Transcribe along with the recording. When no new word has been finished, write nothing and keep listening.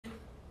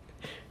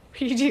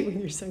What are you doing with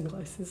your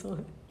sunglasses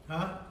on?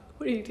 Huh?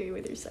 What are you doing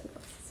with your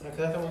sunglasses on?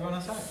 Because I thought we were going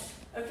outside.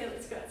 Okay,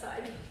 let's go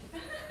outside.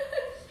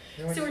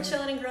 So we're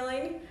chilling and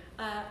grilling,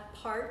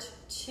 part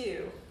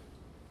 2.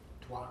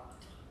 Trois.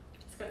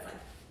 Let's go outside.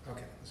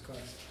 Okay, let's go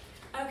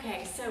outside.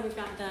 Okay, so we've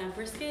got the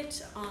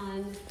brisket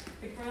on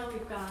the grill.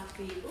 We've got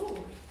the,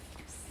 ooh,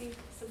 see,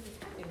 something's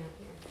happening out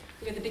here.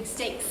 We've got the big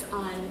steaks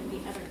on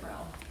the other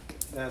grill.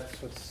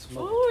 That's what's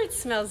smoking. Oh, it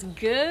smells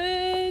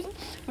good.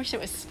 Wish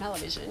it was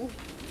smell-o-vision.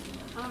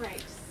 All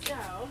right,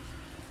 so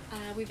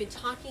we've been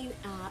talking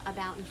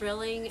about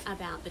grilling,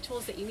 about the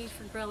tools that you need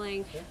for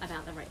grilling,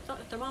 about the right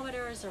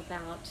thermometers,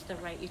 about the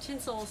right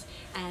utensils,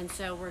 and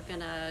so we're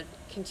gonna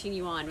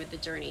continue on with the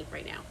journey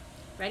right now.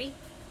 Ready?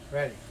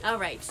 Ready. All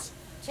right,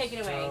 take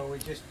it away. So we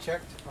just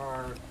checked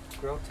our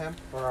grill temp,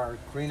 or our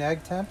green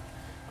egg temp.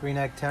 Green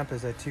egg temp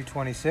is at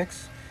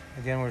 226.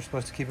 Again, we're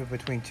supposed to keep it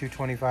between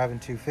 225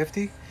 and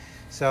 250.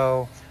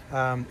 So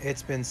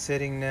it's been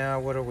sitting now,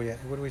 what are we at?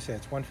 What do we say?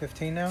 It's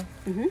 115 now?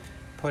 Mm-hmm.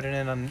 Put it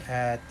in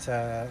at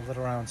a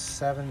little around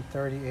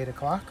 7:30, 8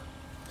 o'clock.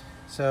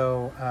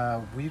 So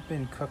we've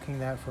been cooking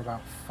that for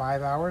about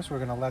 5 hours. We're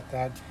gonna let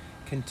that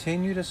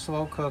continue to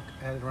slow cook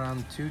at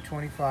around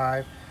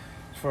 225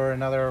 for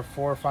another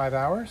 4 or 5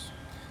 hours.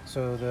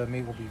 So the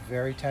meat will be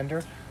very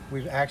tender.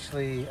 We've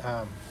actually...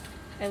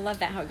 I love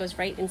that, how it goes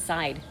right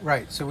inside.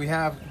 Right, so we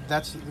have,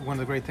 that's one of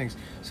the great things.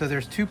 So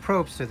there's 2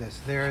 probes to this.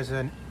 There's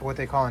what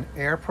they call an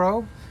air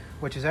probe,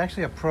 which is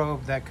actually a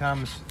probe that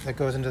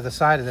goes into the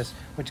side of this,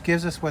 which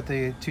gives us what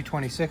the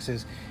 226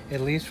 is. It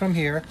leaves from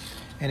here,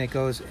 and it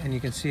goes, and you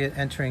can see it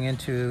entering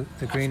into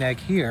the green egg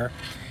here.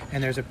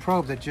 And there's a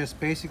probe that just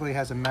basically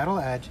has a metal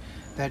edge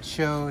that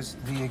shows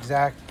the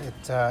exact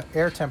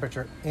air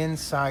temperature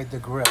inside the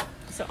grill.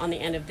 So on the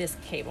end of this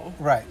cable.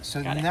 Right,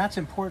 so that's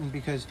important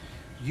because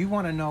you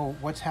want to know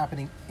what's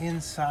happening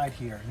inside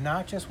here,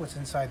 not just what's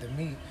inside the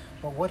meat,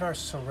 but what our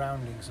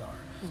surroundings are.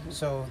 Mm-hmm.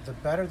 So the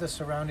better the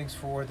surroundings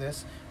for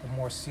this, the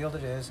more sealed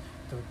it is,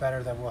 the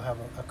better that we'll have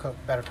a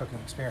better cooking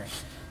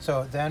experience.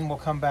 So then we'll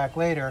come back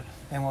later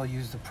and we'll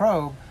use the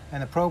probe,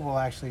 and the probe will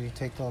actually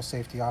take the little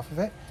safety off of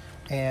it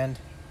and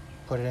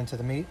put it into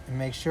the meat and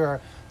make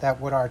sure that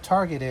what our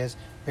target is,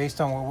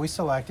 based on what we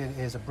selected,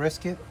 is a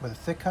brisket with a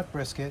thick cut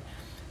brisket.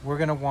 We're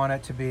going to want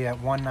it to be at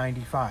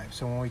 195.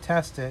 So when we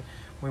test it,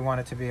 we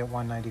want it to be at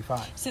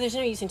 195. So there's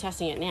no use in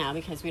testing it now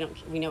because we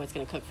know it's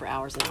going to cook for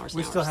hours and hours.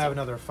 We still have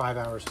another 5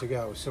 hours to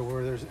go, so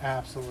there's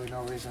absolutely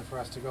no reason for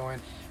us to go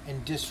in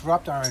and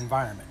disrupt our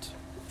environment.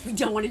 We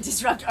don't want to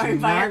disrupt our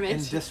environment.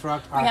 And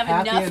disrupt our we have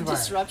happy enough environment.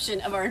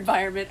 Disruption of our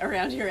environment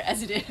around here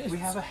as it is. We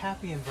have a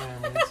happy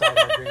environment inside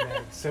our green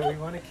eggs, so we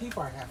want to keep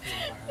our happy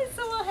environment. It's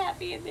a little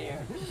happy in there.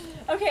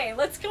 Okay,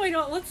 let's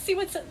see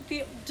what's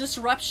the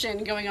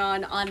disruption going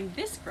on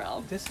this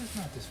grill. This is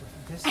not disruption.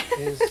 This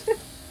is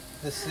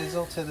the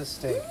sizzle to the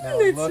steak. Now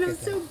It look smells at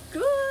that. so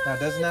good. Now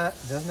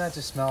doesn't that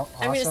just smell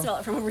awesome? I'm going to smell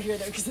it from over here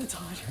though because it's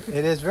hotter.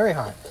 It is very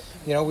hot.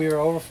 You know, we were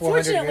over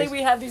 400 Fortunately, degrees.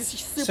 we have these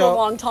super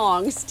long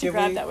tongs to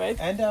grab that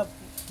with. End up,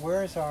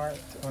 where is our,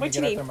 What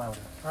you need?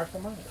 Our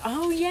thermometer.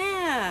 Oh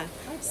yeah.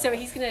 So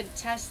he's going to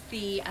test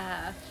the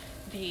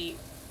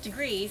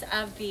degrees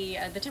of the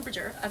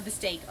temperature of the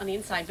steak on the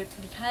inside, but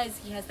because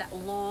he has that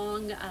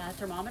long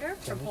thermometer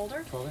from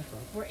Polder,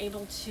 we're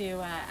able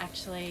to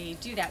actually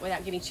do that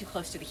without getting too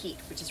close to the heat,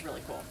 which is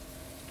really cool.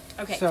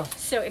 Okay,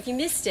 so if you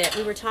missed it,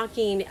 we were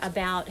talking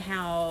about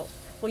how,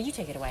 well, you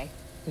take it away.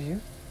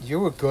 You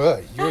were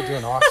good. You were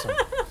doing awesome.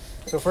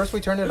 So first we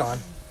turn it on,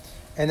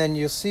 and then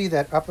you'll see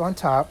that up on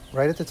top,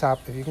 right at the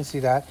top, if you can see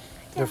that,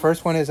 the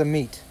first one is a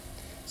meat.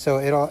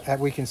 So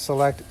we can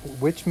select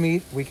which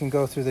meat. We can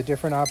go through the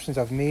different options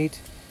of meat.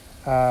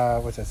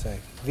 What's that say?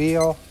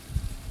 Veal,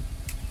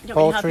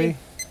 poultry,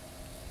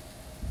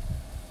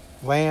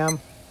 lamb,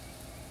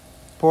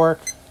 pork.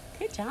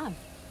 Good job.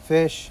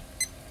 Fish.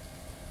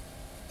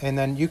 And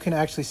then you can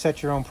actually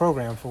set your own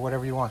program for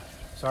whatever you want.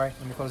 Sorry,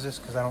 let me close this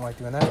because I don't like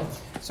doing that.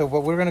 So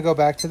we're going to go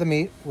back to the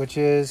meat, which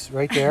is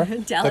right there.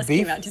 Dallas the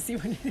beef. Came out to see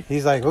what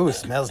He's like, ooh, it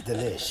smells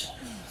delish.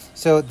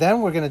 So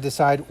then we're going to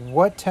decide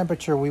what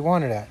temperature we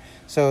want it at.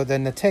 So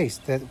then the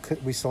taste,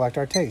 we select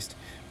our taste.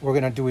 We're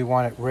going to, do we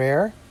want it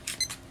rare,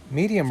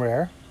 medium,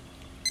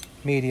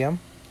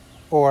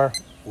 or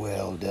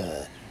well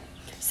done?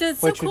 So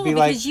it's which so cool would be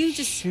because like you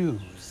just...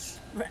 shoes.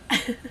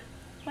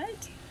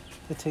 What?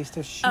 The taste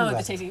of shoe Oh, leather.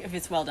 the taste, if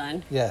it's well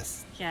done.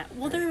 Yes. Yeah.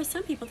 Well, there are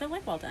some people that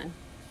like well done.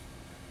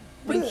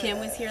 When Kim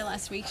was here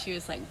last week, she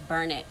was like,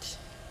 burn it.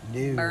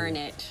 No. Burn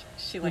it.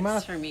 She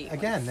likes her meat.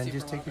 Again, then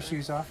just take your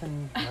shoes off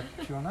and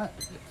chew on that.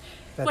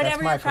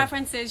 Whatever your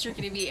preference is, you're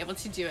going to be able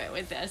to do it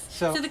with this.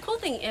 So the cool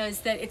thing is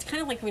that it's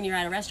kind of like when you're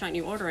at a restaurant and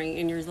you're ordering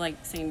and you're like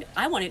saying,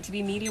 I want it to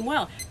be medium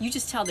well. You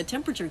just tell the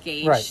temperature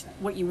gauge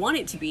what you want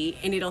it to be,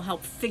 and it'll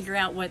help figure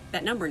out what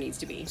that number needs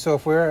to be. So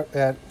if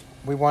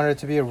we wanted it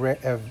to be a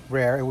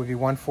rare, it would be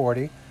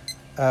 140.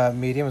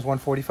 Medium is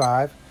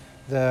 145.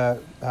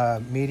 The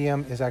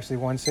medium is actually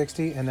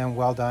 160, and then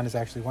well done is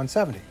actually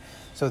 170.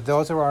 So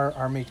those are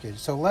our meat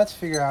gauges. So let's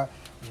figure out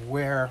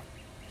where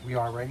we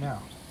are right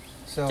now.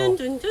 So dun,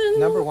 dun, dun.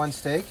 Number 1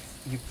 steak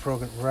you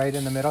poke it right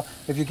in the middle.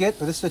 If you get,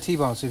 this is a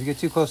T-bone, so if you get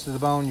too close to the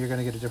bone, you're going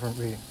to get a different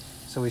reading.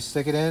 So we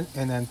stick it in,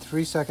 and then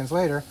 3 seconds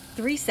later.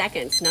 3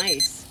 seconds,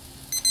 nice.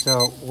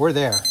 So we're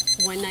there.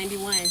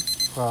 191.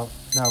 Well,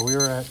 no, we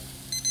were at.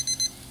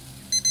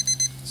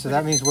 So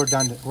that means we're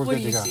done. We're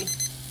good to go. What do you see?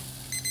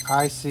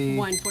 I see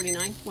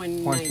 149,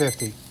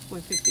 150.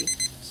 150.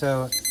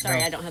 So sorry,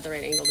 no. I don't have the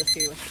right angle to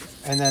see what it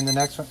is. And then the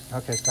next one.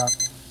 Okay, stop.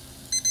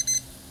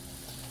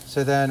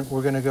 So then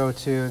we're going to go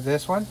to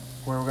this one,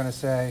 where we're going to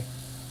say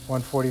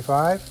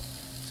 145.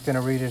 It's going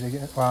to read it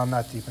again. Well, I'm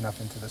not deep enough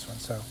into this one,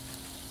 so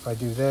if I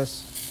do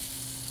this.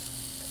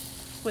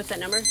 What's that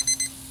number?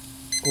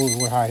 Ooh,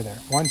 we're high there.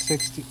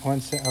 160. You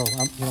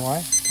know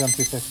why? Because I'm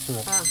too thick through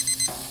it. Ah.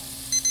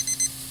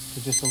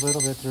 So just a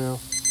little bit through.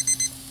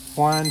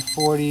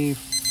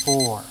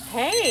 144.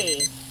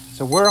 Hey.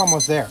 So we're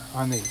almost there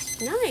on these.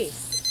 Nice.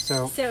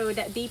 So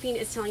that beeping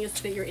is telling us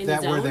that you're in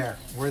that the zone? we're there.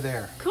 We're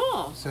there.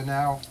 Cool. So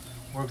now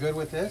we're good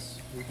with this.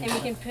 And we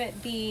can put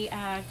the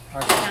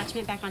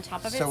attachment back on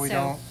top of it. So we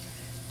don't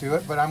do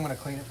it, but I'm going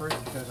to clean it first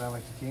because I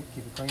like to keep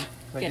it clean.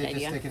 But I Good did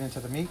idea. just stick it into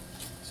the meat.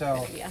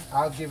 So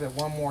I'll give it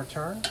one more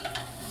turn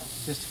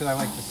just because I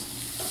like to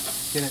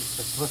get it.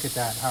 Just look at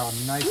that, how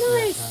nice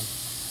that's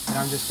done. And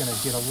I'm just going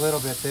to get a little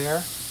bit there.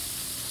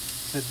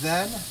 So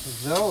then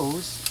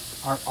those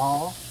are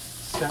all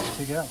set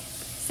to go.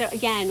 So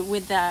again,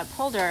 with the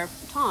Polder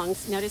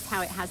tongs, notice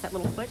how it has that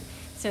little foot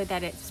so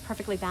that it's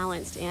perfectly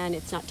balanced and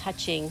it's not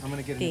touching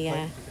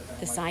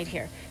the side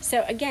here.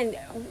 So again,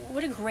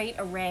 what a great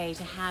array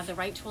to have the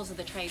right tools of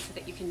the trade so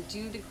that you can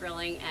do the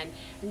grilling and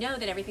know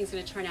that everything's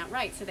going to turn out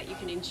right, so that you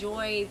can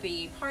enjoy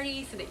the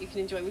party, so that you can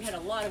enjoy. We had a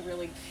lot of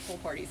really full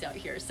parties out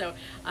here, so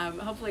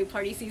hopefully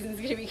party season's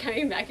going to be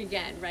coming back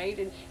again, right?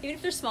 And even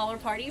if they're smaller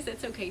parties,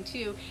 that's okay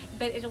too.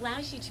 But it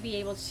allows you to be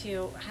able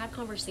to have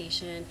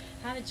conversation,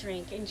 have a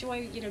drink,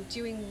 enjoy,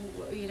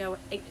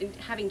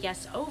 having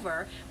guests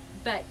over,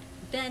 but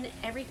then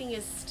everything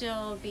is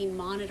still being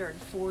monitored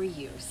for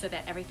you so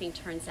that everything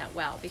turns out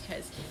well,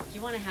 because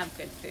you want to have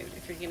good food.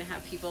 If you're going to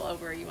have people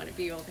over, you want to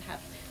be able to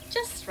have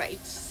just right.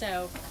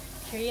 So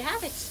here you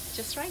have it,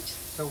 just right.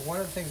 So one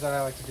of the things that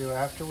I like to do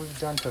after we've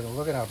done cooking,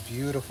 look at how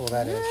beautiful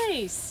that is.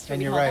 Nice.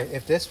 And you're right,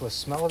 if this was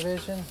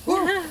smell-o-vision,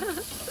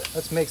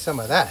 let's make some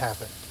of that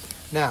happen.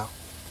 Now,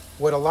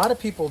 what a lot of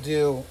people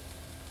do,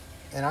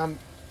 and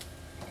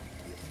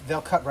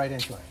they'll cut right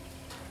into it.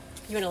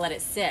 You want to let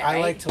it sit, right? I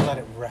like to let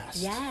it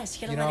rest.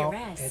 Yes, you got to let it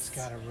rest. It's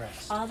got to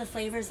rest. All the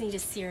flavors need to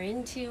sear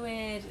into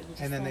it.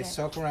 And then they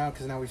soak around,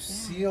 because now we've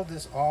sealed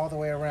this all the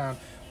way around.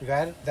 We've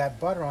added that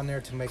butter on there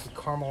to make it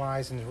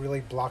caramelize and really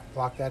block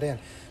that in.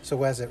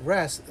 So as it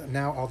rests,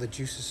 now all the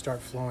juices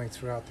start flowing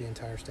throughout the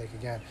entire steak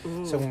again.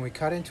 So when we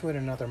cut into it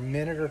another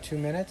minute or 2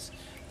 minutes,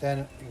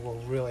 then we'll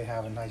really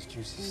have a nice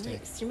juicy steak.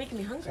 You're making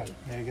me hungry. So,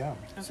 there you go.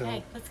 Okay,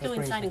 so let's go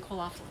inside and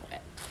cool off a little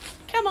bit.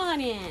 Come on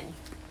in.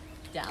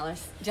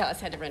 Dallas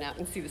had to run out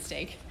and see the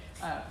steak,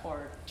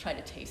 or try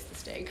to taste the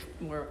steak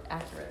more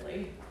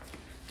accurately.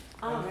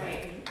 All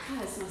right.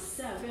 God, it smells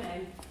so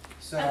good.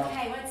 So,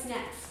 okay, what's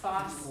next,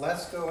 boss?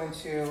 Let's go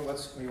into,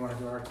 you want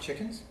to do our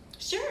chickens?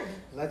 Sure.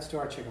 Let's do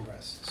our chicken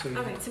breasts. So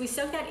all right, so we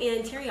soak that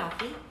in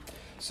teriyaki.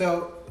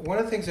 So one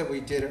of the things that we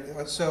did,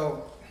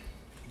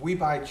 we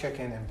buy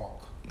chicken in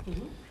bulk.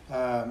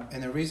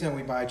 And the reason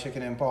we buy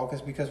chicken in bulk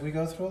is because we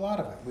go through a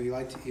lot of it. We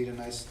like to eat a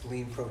nice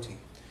lean protein.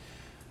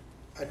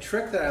 A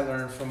trick that I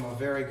learned from a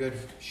very good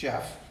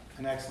chef,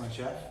 an excellent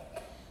chef.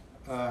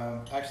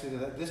 Actually,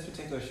 this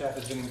particular chef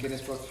has been in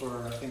Guinness Book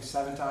for, I think,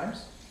 7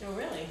 times. Oh,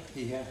 really?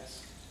 He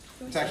has.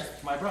 It's actually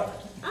my brother.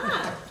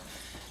 Ah.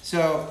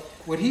 So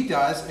what he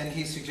does, and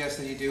he suggests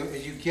that you do,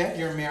 is you get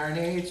your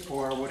marinades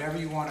or whatever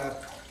you want to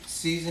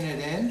season it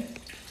in.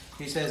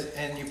 He says,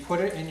 and you put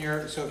it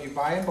in so if you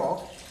buy in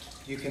bulk,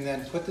 you can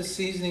then put the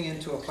seasoning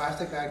into a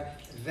plastic bag,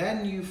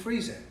 then you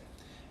freeze it.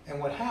 And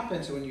what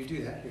happens when you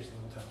do that, here's a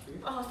little towel for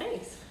you. Oh,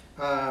 thanks.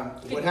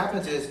 What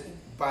happens is,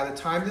 by the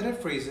time that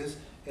it freezes,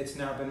 it's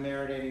now been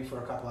marinating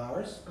for a couple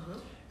hours.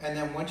 And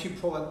then once you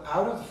pull it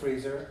out of the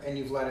freezer and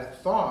you've let it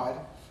thaw,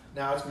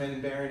 now it's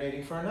been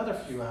marinating for another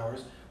few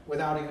hours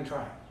without even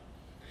trying.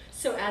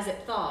 So as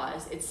it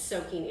thaws, it's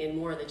soaking in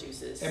more of the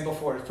juices. And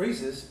before it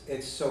freezes,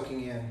 it's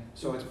soaking in.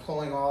 So it's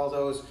pulling all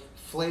those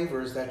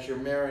flavors that your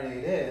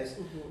marinade is.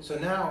 So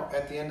now,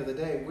 at the end of the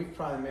day, we've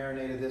probably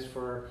marinated this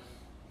for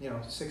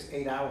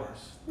 6-8 hours.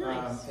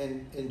 Nice.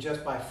 And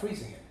just by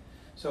freezing it.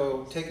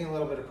 So taking a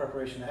little bit of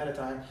preparation ahead of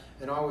time,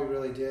 and all we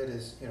really did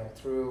is,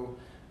 through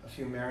a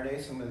few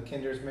marinades, some of the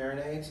Kinder's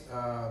marinades.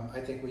 I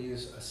think we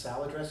use a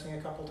salad dressing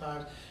a couple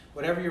times.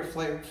 Whatever your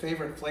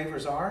favorite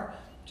flavors are,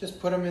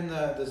 just put them in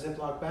the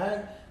Ziploc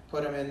bag,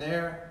 put them in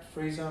there,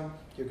 freeze them,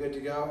 you're good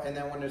to go. And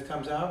then when it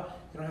comes out,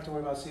 you don't have to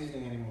worry about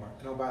seasoning anymore.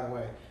 And oh, by the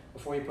way,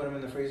 before you put them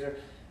in the freezer,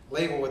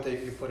 label what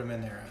you put them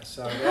in there as.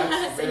 So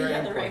that's so very you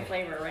have important. the right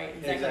flavor, right?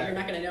 Exactly. You're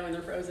not going to know when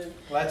they're frozen.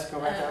 Let's go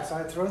back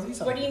outside and throw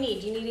these on. What do you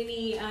need? Do you need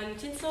any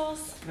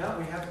utensils? No,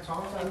 we have the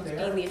tongs out there.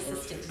 Being the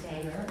assistant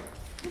today.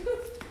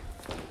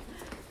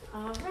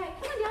 All right,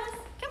 come on, Dallas.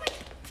 Come on.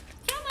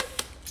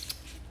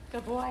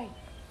 Good boy.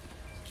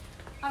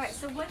 All right,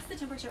 so what's the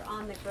temperature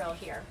on the grill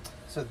here?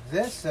 So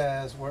this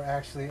says we're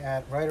actually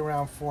at right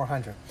around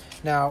 400.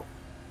 Now,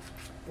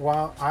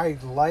 while I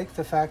like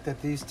the fact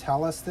that these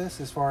tell us this,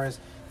 as far as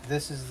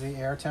this is the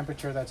air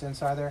temperature that's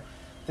inside there,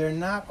 they're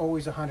not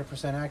always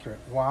 100% accurate.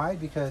 Why?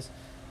 Because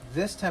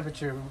this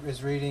temperature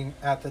is reading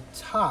at the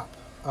top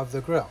of the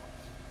grill.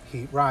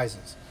 Heat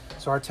rises.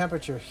 So our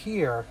temperature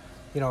here,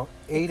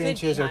 8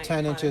 inches or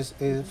 10 inches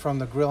from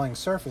the grilling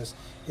surface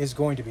is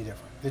going to be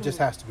different. It just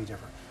has to be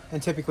different.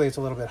 And typically it's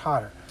a little bit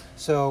hotter.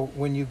 So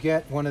when you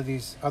get one of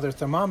these other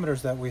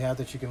thermometers that we have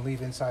that you can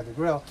leave inside the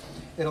grill,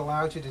 it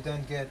allows you to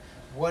then get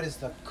what is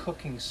the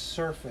cooking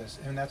surface,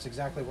 and that's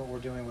exactly what we're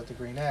doing with the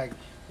green egg.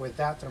 With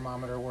that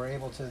thermometer, we're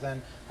able to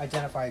then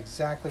identify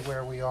exactly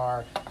where we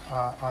are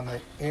on the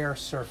air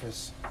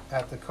surface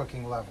at the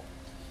cooking level.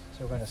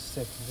 So we're going to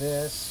stick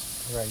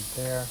this right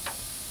there.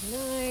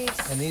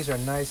 Nice. And these are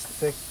nice,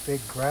 thick,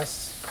 big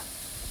breasts.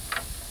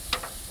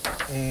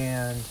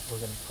 And we're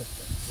going to put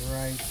them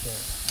right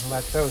there and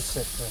let those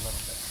sit for a little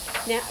bit.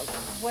 Now,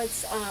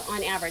 what's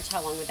on average,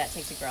 how long would that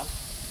take to grill?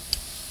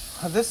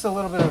 This is a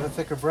little bit of a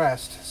thicker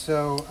breast,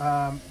 so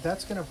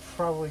that's going to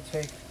probably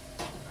take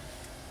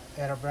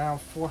at around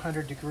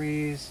 400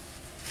 degrees,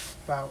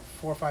 about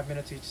 4 or 5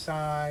 minutes each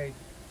side.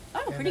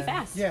 Oh, and pretty then,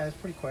 fast. Yeah, it's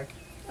pretty quick.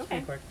 Okay,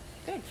 pretty quick.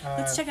 Good.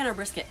 Let's check out our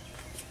brisket.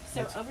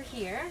 So Let's- over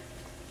here,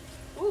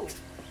 ooh,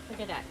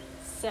 look at that.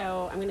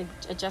 So I'm going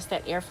to adjust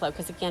that airflow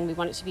because again, we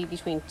want it to be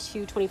between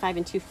 225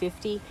 and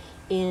 250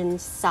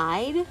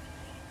 inside.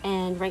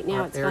 And right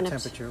now Our it's air gone up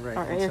temperature, right,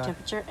 our air inside.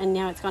 temperature, and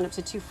now it's gone up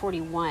to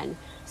 241.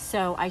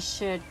 So I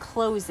should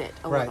close it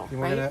a little,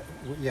 Right. right?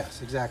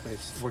 Yes, exactly.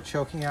 We're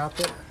choking out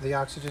the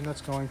oxygen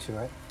that's going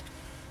to it.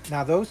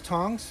 Now those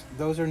tongs,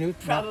 those are new.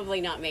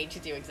 Probably not made to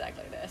do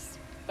exactly this,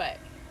 but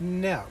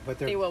No, but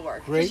they will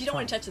work great because you don't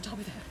want to tongs. touch the top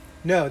of that.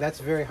 No, that's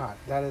very hot.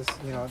 That is,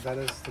 that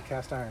is the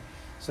cast iron.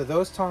 So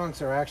those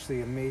tongs are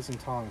actually amazing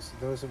tongs.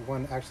 Those have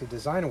won actually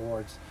design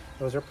awards.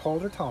 Those are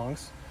Polder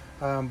tongs.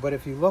 But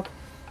if you look,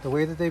 the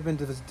way that they've been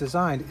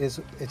designed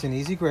is it's an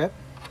easy grip.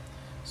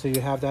 So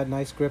you have that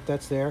nice grip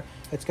that's there.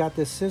 It's got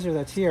this scissor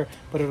that's here,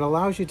 but it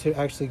allows you to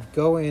actually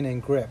go in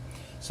and grip.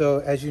 So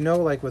as you know,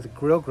 like with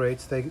grill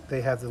grates,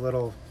 they have the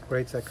little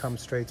grates that come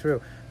straight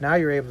through. Now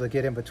you're able to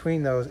get in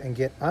between those and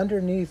get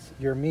underneath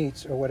your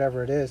meats or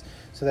whatever it is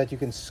so that you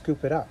can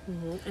scoop it up.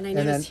 Mm-hmm. And I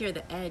notice here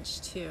the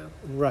edge too.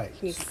 Right.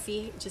 Can you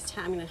see just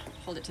how, I'm going to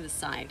hold it to the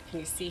side. Can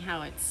you see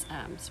how it's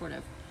sort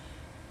of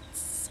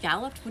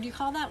scalloped? What do you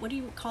call that? What do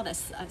you call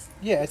this?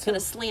 Yeah, it's got a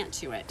slant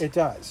to it. It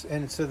does.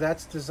 And so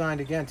that's designed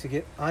again to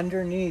get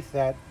underneath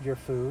your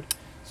food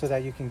so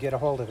that you can get a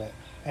hold of it.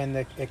 And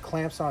it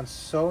clamps on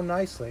so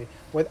nicely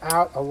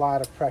without a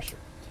lot of pressure.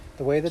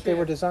 The way that they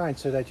were designed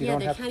so that you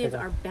don't have to they kind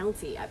of are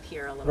bouncy up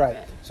here a little right.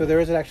 bit. So there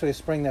is actually a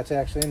spring that's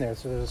actually in there.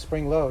 So there's a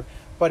spring load,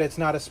 but it's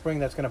not a spring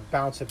that's going to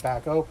bounce it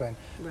back open,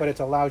 but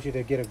it allows you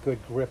to get a good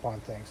grip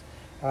on things.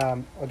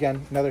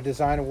 Again, another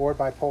design award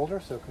by Polder,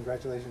 so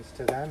congratulations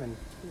to them and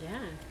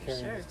Carrie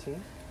and his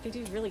team. They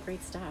do really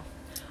great stuff.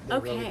 They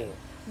okay, really do.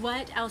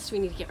 what else do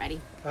we need to get ready?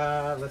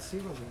 Let's see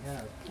what we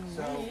have.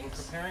 So we're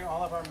preparing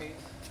all of our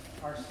meats.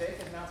 Our steak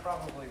is now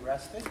probably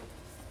rested.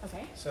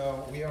 Okay.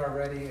 So we are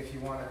ready if you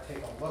want to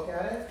take a look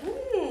at it.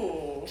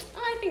 Ooh,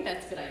 I think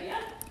that's a good idea.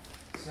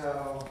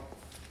 So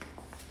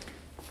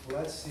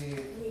let's see.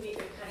 We need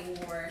a cutting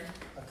board.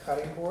 A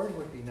cutting board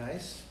would be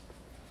nice.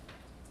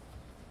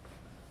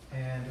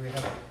 And do we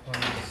have one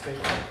of the steak?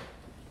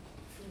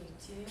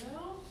 We do.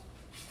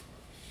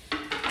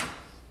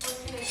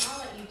 Okay, I'll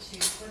let you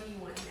choose. What do you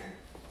want here?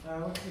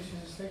 Let's just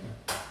use a steak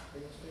knife.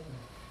 Take a steak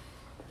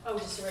knife. Oh,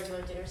 just a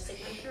regular dinner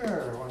steak knife?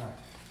 Sure, why not?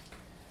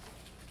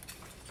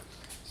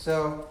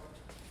 So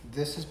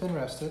this has been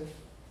rested.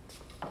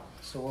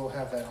 So we'll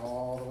have that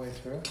all the way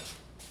through.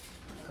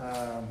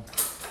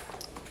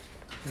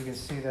 You can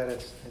see that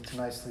it's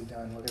nicely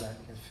done. Look at that.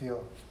 You can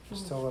feel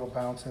there's still a little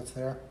bounce that's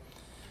there.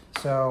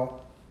 So,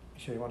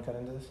 you sure you want to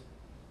cut into this?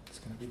 It's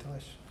going to be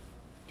delicious.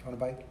 Do you want a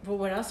bite? Well,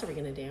 what else are we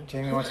going to do?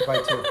 Jamie wants a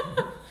bite too.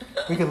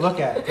 We can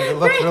look at it because it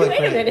looks really wait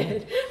pretty. a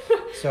minute.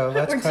 So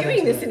let's We're cut doing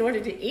into this it. in order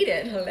to eat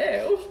it.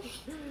 Hello.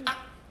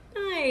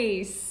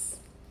 Nice.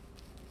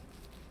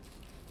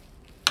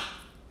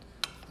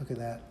 Look at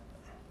that.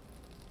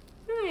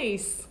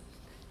 Nice.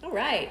 All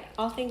right.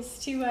 All thanks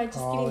to just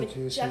All getting the the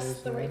juices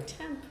just the there. right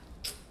temp.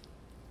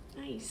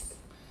 Nice.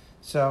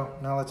 So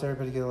now let's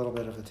everybody get a little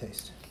bit of a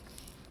taste.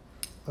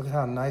 Look at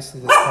how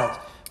nicely this cuts.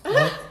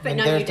 But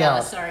not you,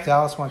 Dallas, sorry.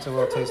 Dallas wants a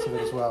little taste of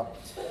it as well.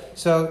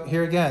 So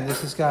here again,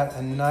 this has got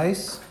a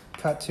nice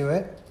cut to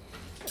it.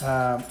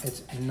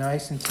 It's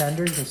nice and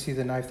tender. You can see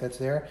the knife that's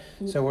there.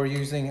 So we're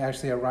using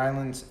actually a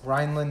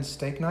Rhineland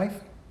steak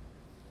knife.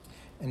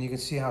 And you can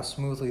see how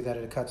smoothly that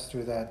it cuts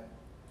through that.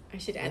 I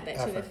should add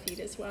that to the feet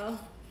as well.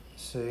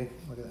 See,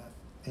 look at that.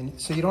 And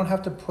so you don't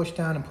have to push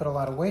down and put a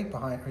lot of weight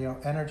behind, or,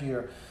 energy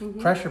or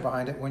pressure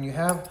behind it. When you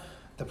have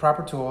the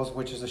proper tools,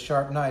 which is a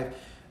sharp knife,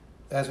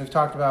 as we've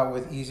talked about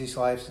with Easy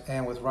Slice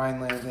and with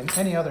Rhineland and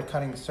any other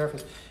cutting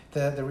surface,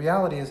 the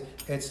reality is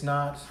it's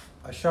not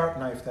a sharp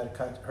knife that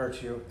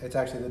hurts you. It's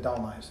actually the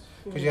dull knives,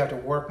 because you have to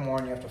work more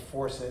and you have to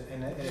force it.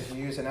 And if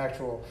you use an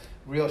actual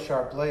real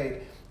sharp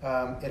blade,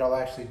 it'll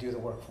actually do the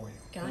work for you.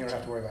 Gotcha. And you don't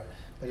have to worry about it.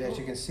 But as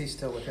you can see,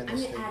 still within the I'm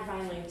state. going to add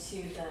Riley to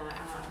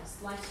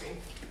the live stream.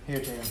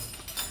 Here, Jan.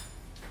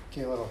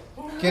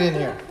 Get in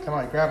here. Come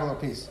on, grab a little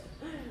piece.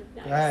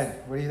 Nice. Go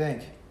ahead. What do you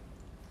think?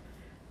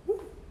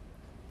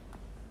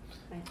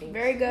 I think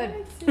Very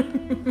good.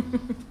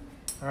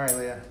 All right,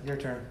 Leah, your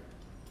turn.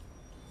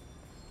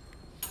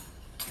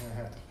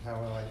 Now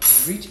we're like,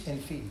 reach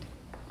and feed.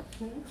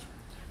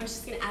 I was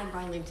just going to add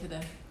Riley to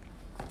the...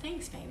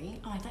 Thanks, baby.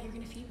 Oh, I thought you were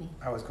going to feed me.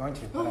 I was going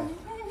to, but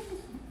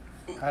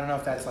I don't know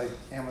if that's like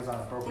Amazon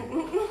appropriate.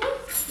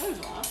 That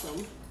was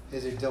awesome.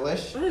 Is it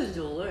delish? That is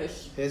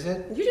delish. Is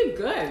it? You did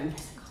good.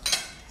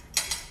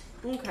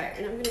 Okay,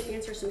 and I'm going to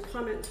answer some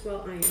comments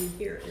while I am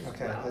here as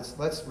Okay, well.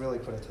 let's really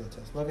put it to the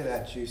test. Look at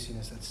that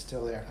juiciness that's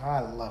still there. Oh, I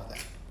love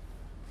that.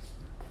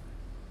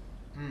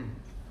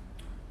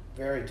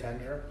 Very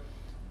tender.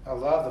 I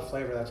love the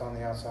flavor that's on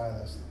the outside of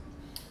this.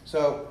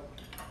 So,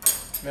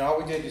 I mean, all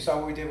we did, you saw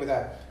what we did with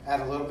that.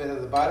 Add a little bit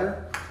of the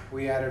butter.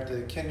 We added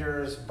the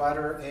Kinder's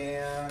butter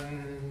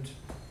and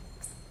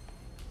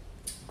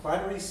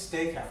Buttery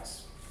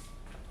Steakhouse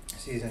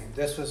seasoning.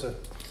 This was a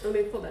Let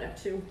me pull that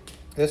up too.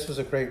 This was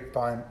a great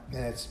find,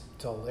 and it's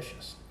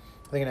delicious.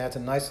 I think it adds a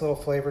nice little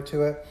flavor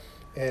to it.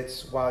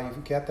 It's, while you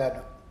get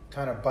that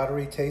kind of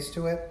buttery taste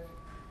to it,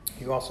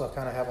 you also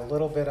kind of have a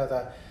little bit of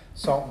the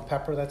salt and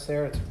pepper that's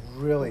there. It's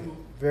really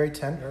very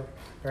tender,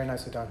 very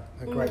nicely done.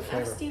 A great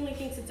flavor. Stanley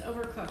thinks it's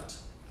overcooked,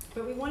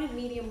 but we wanted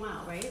medium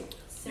well, right?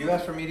 So You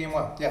asked for medium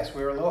well. Yes,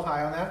 we were a little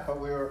high on that, but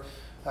we were,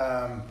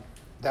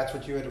 that's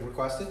what you had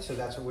requested, so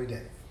that's what we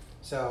did.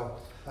 So,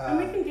 and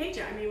we can gauge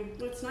it. I mean,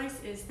 what's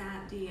nice is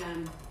that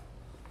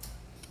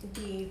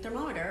the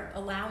thermometer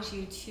allows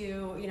you to,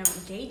 you know,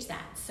 gauge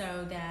that,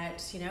 so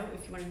that, you know,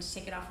 if you wanted to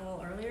take it off a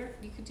little earlier,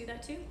 you could do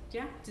that too.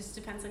 Yeah, just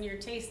depends on your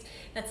taste.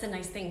 That's a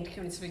nice thing,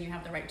 because when you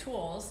have the right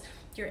tools,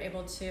 you're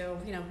able to,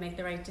 you know, make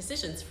the right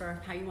decisions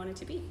for how you want it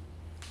to be.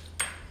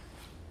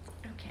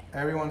 Okay.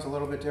 everyone's a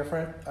little bit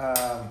different,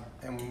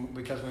 and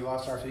because we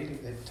lost our feed,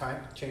 it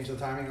changed the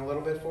timing a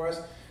little bit for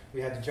us.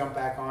 We had to jump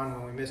back on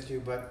when we missed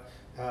you, but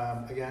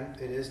again,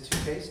 it is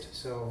to taste,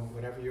 so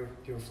whatever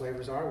your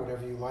flavors are,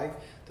 whatever you like,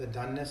 the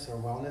doneness or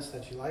wellness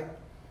that you like,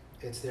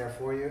 it's there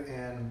for you.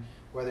 And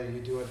whether you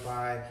do it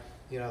by,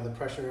 you know, the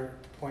pressure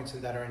points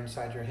that are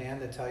inside your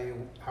hand that tell you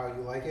how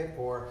you like it,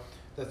 or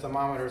the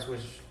thermometers,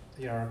 which,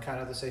 you know, are kind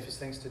of the safest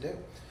things to do.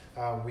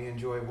 We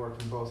enjoy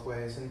working both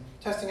ways and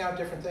testing out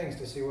different things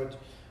to see what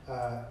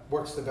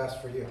works the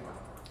best for you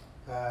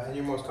and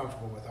you're most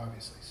comfortable with,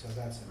 obviously. So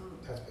that's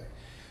big.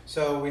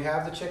 So we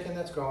have the chicken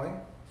that's going.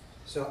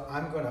 So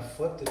I'm going to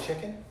flip the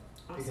chicken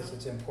because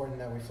it's important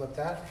that we flip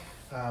that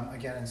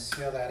again and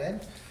seal that in.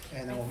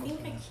 And then I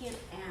think I can't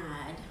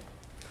add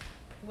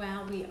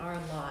while we are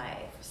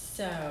live.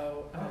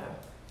 So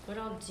what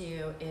I'll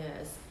do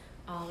is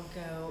I'll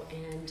go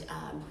and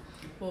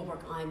we'll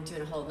work on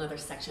doing a whole another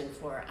section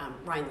for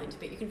Rhineland,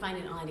 but you can find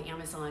it on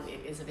Amazon.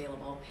 It is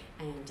available,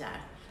 and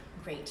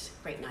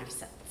great knife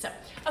set. So,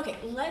 okay,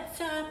 let's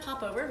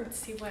pop over and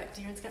see what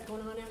Darren's got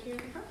going on out here.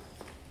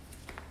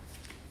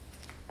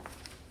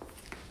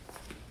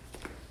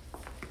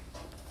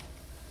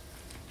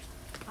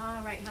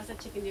 All right, how's that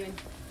chicken doing?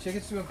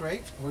 Chicken's doing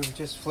great. We've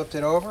just flipped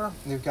it over.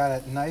 We've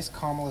got a nice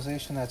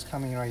caramelization that's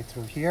coming right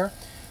through here.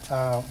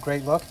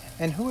 Great look.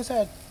 And who was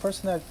that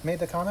person that made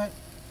the comment?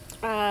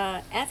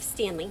 F.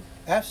 Stanley.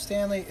 F.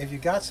 Stanley, if you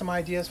got some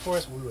ideas for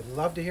us, we would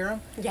love to hear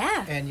them.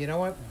 Yeah. And you know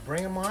what?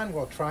 Bring them on.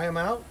 We'll try them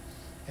out,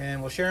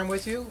 and we'll share them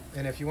with you.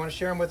 And if you want to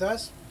share them with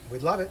us,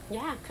 we'd love it.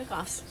 Yeah,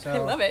 cook-offs. So, I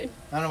love it.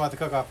 I don't know about the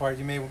cook-off part.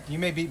 You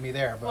may beat me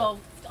there, but Well,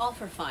 all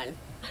for fun.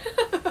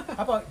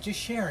 how about just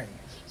sharing?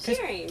 'Cause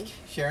Sharing.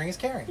 sharing is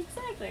caring.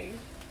 Exactly.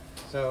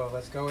 So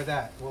let's go with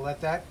that. We'll let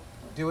that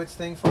do its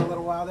thing for a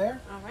little while there,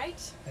 All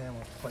right. and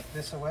we'll put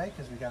this away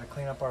because we got to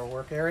clean up our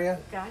work area.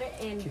 Got it.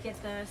 And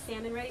get the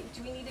salmon ready.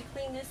 Do we need to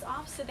clean this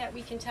off so that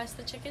we can test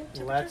the chicken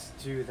temperature? Let's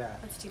do that.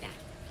 Let's do that.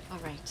 All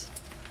right.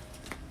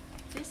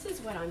 This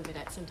is what I'm good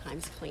at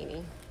sometimes,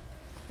 cleaning.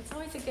 It's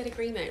always a good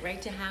agreement,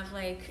 right? To have,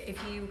 like, if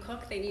you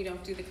cook, then you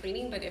don't do the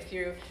cleaning, but if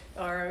you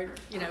are,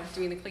 you know,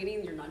 doing the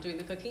cleaning, you're not doing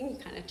the cooking, you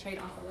kind of trade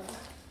off a little.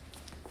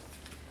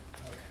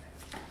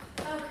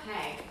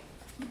 Okay.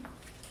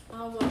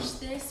 I'll wash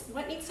this.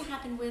 What needs to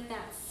happen with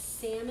that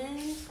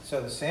salmon?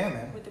 So the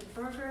salmon, With the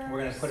burger?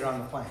 we're going to put it on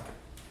the plank.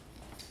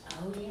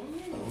 Oh, yeah.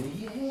 Oh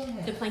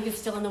yeah. The plank is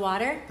still in the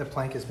water? The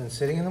plank has been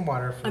sitting in the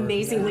water for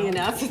Amazingly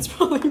enough, it's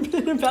probably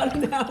been about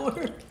an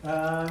hour.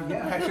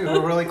 Yeah, actually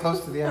we're really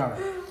close to the hour.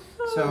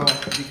 So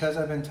because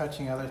I've been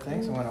touching other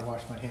things, I want to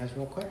wash my hands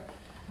real quick.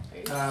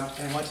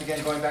 And once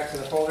again, going back to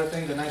the Polder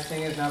thing, the nice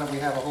thing is now that we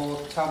have a whole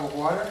tub of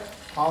water,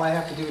 all I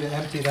have to do to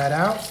empty that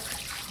out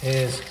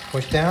is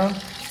push down,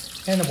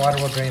 and the water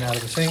will drain out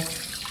of the sink.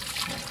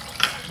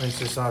 Rinse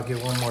this off,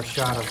 give one more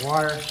shot of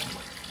water,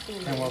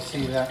 and we'll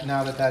see that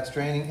now that that's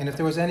draining. And if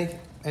there was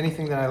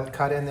anything that I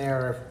cut in there,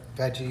 or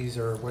veggies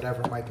or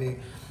whatever it might be,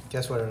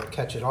 guess what? It'll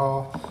catch it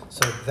all.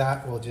 So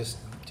that will just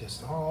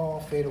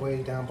all fade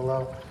away down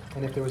below.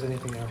 And if there was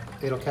anything else,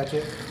 it'll catch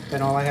it.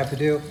 Then all I have to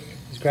do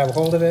is grab a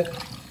hold of it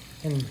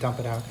and dump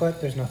it out. But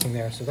there's nothing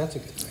there, so that's a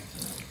good thing.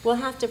 We'll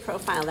have to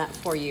profile that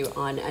for you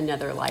on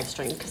another live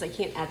stream because I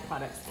can't add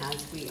products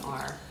as we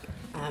are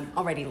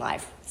already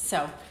live.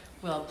 So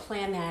we'll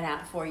plan that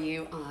out for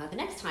you the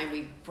next time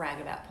we brag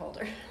about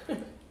Polder.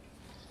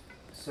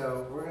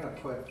 So we're gonna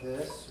put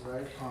this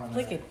right on.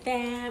 Look at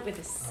that with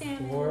the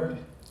salmon. Board.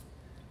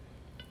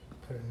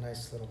 Put a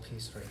nice little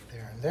piece right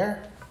there and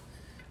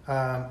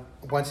there.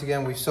 Once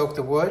again, we soaked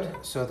the wood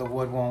so the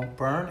wood won't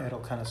burn. It'll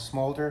kind of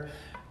smolder.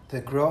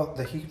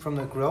 The heat from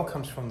the grill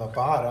comes from the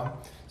bottom.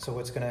 So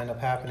what's going to end up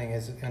happening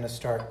is it's going to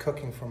start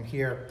cooking from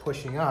here,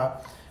 pushing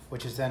up,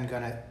 which is then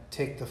going to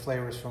take the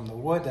flavors from the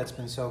wood that's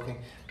been soaking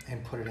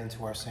and put it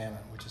into our salmon,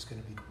 which is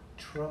going to be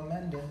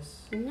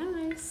tremendous.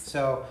 Nice.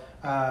 So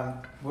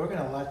we're going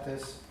to let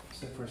this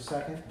sit for a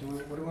second.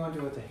 What do we want to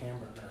do with the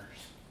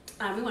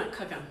hamburgers? We want to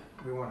cook them.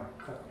 We want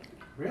to cook them.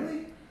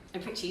 Really?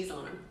 And put cheese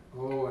on them.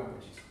 Oh, I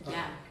put cheese. Okay.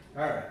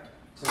 Yeah. All right.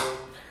 So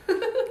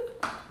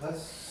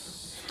let's.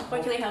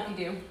 What can I help you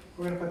do?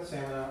 We're going to put the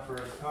salmon out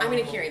first. Oh, I'm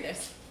going to carry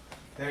this.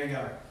 There you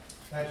go.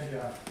 That's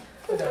your job.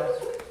 Sit down.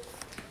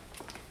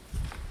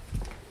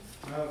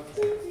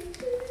 Okay.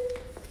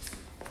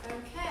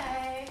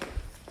 Okay.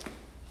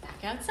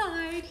 Back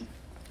outside.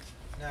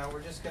 Now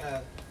we're just going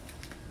to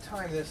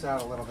time this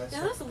out a little bit.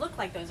 Now those look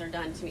like those are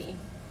done to me.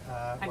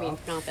 I mean,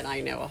 not that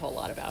I know a whole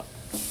lot about.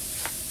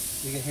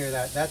 You can hear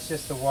that. That's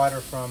just the water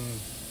from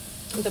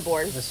The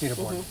board. the cedar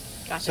board.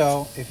 Mm-hmm. Gotcha.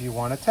 So if you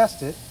want to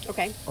test it,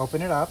 Okay.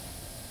 open it up.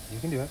 You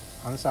can do it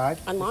on the side.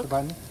 Unlock. Push the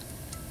button.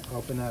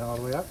 Open that all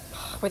the way up.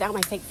 Without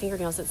my fake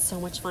fingernails, it's so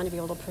much fun to be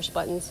able to push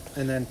buttons.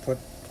 And then put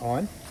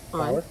on.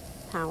 Power. On.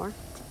 Power.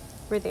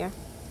 Right there.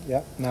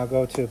 Yep. Now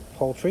go to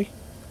poultry.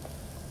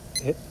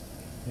 Hit.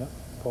 Yep.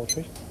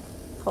 Poultry.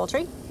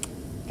 Poultry.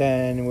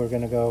 Then we're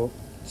going to go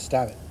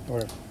stab it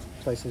or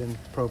place it in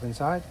probe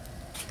inside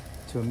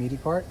to a meaty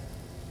part.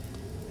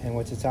 And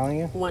what's it telling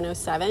you?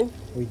 107.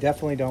 We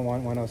definitely don't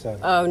want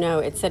 107. Oh no,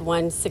 it said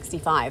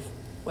 165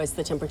 was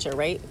the temperature,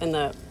 right? In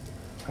the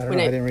I don't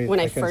know. I didn't read it. when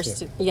I couldn't see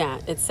first it. yeah,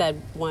 it said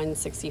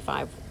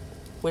 165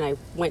 when I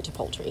went to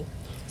poultry.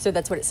 So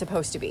that's what it's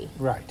supposed to be.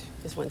 Right.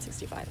 Is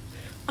 165.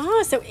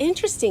 Oh, so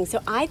interesting. So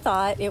I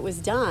thought it was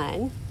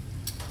done.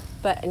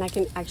 And I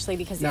can actually,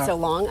 because Now- it's so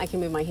long, I can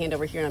move my hand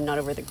over here and I'm not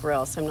over the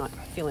grill, so I'm not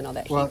feeling all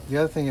that Well, heat. the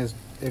other thing is,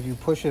 if you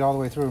push it all the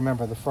way through,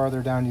 remember, the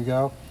farther down you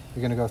go, you're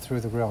going to go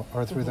through the grill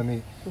or through the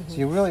meat. So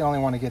you really only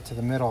want to get to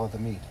the middle of the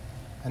meat,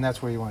 and that's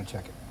where you want to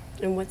check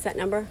it. And what's that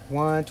number?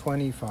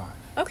 125.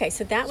 Okay,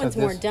 so that So one's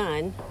more this-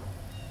 done.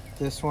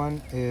 This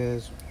one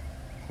is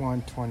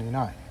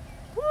 129.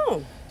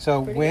 Oh,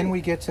 So Pretty when good.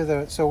 we get to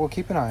the, so we'll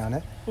keep an eye on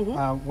it.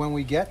 When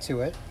we get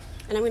to it,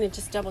 and I'm going to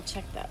just double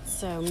check that.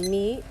 So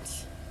meat,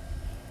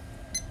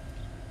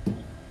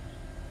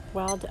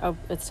 wild, oh,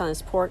 it's done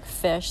as pork,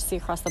 fish, see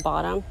across the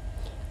bottom.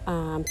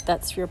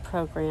 That's your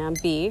program,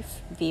 beef,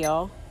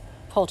 veal,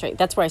 poultry.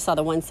 That's where I saw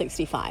the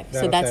 165. So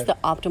That'll that's say- the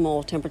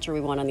optimal temperature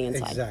we want on the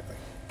inside. exactly.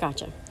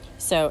 Gotcha.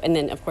 So, and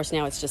then of course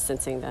now it's just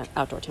sensing the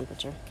outdoor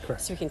temperature.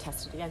 Correct. So we can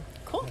test it again.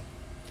 Cool.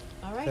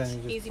 All right. Then you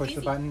just Easy push peasy.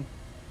 the button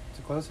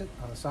to close it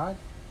on the side.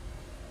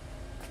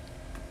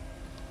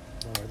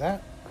 Lower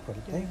that, put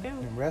it There we in, go.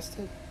 and rest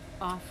it.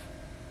 Off.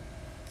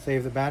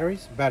 Save the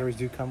batteries. Batteries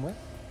do come with.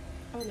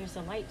 Oh, and there's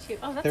a light too.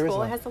 Oh, that's There is cool.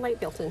 light. It has the light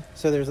built in.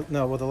 So there's,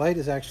 no, well the light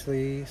is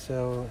actually,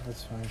 so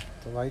that's fine.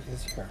 The light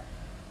is here.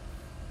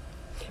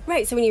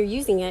 Right. So when you're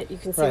using it, you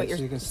can see Right, what you're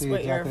so you can see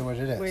what exactly you're-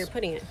 what it is. Where you're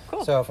putting it.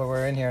 Cool. So if it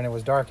were in here and it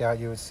was dark out,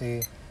 you would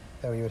see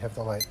that you would have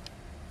the light.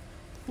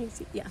 You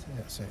see, yeah.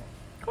 Yeah, see.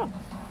 Cool.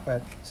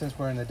 But since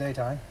we're in the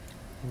daytime,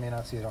 you may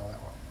not see it all that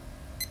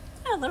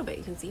well. A little bit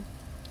you can see.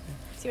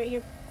 See right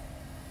here?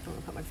 I don't want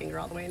to put my finger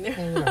all the way in there.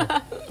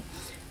 Yeah.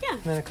 Yeah.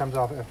 And then it comes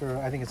off after,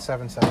 I think it's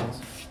 7 seconds.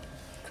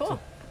 Cool.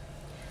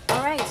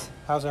 All right.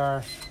 How's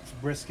our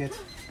brisket?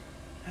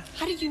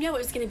 How did you know it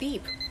was going to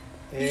beep?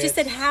 You It's just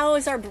said, "How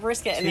is our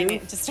brisket?" And then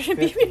it just started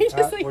 250. beeping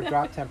just like We're that.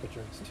 drop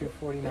temperature. It's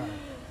 249.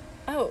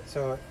 Oh,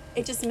 So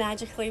it just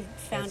magically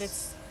found it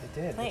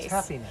did. place. It's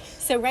happiness.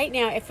 So right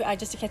now, if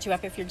just to catch you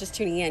up, if you're just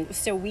tuning in,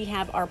 so we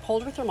have our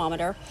Polder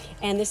thermometer,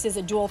 and this is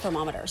a dual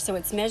thermometer. So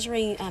it's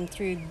measuring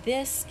through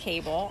this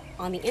cable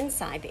on the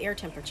inside the air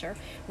temperature,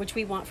 which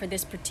we want for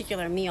this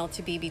particular meal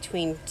to be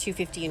between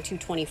 250 and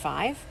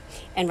 225.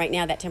 And right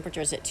now that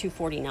temperature is at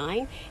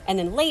 249. And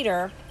then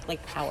later, like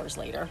hours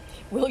later,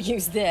 we'll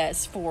use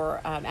this for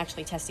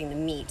actually testing the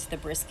meat, the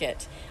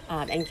brisket,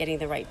 and getting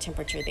the right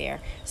temperature there.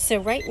 So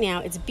right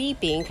now it's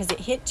beeping because it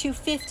hit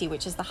 250,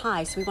 which is the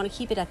high. So we want to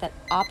keep it at that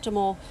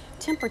optimal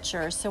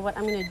temperature. So what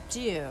I'm going to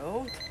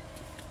do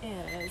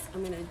is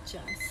I'm going to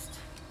just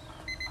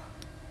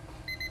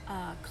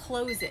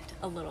close it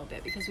a little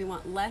bit because we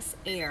want less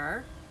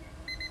air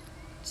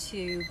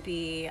to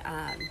be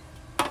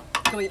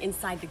going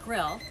inside the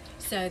grill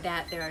so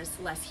that there's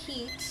less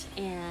heat,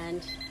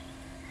 and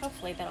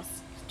hopefully that'll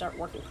start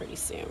working pretty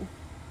soon.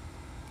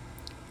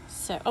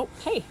 So, oh,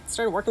 hey, it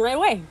started working right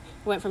away.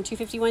 We went from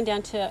 251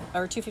 down to,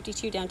 or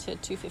 252 down to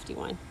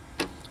 251.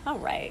 All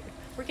right,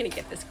 we're gonna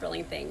get this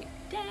grilling thing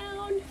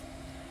down.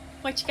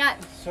 What you got?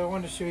 So I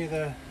wanted to show you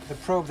the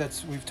probe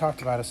we've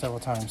talked about it several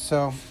times.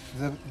 So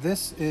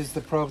this is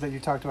the probe that you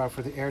talked about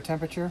for the air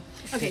temperature.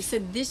 Okay, so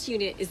this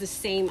unit is the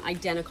same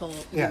identical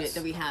unit Yes.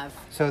 that we have.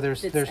 So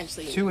there's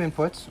actually two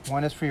inputs.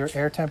 One is for your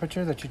air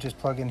temperature that you just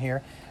plug in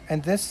here,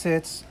 and this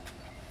sits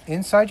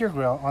inside your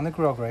grill on the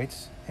grill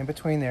grates in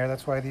between there.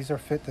 That's why these are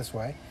fit this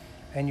way,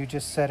 and you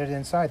just set it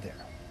inside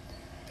there,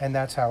 and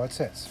that's how it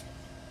sits.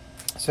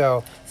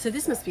 So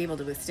this must be able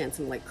to withstand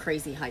some like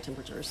crazy high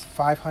temperatures.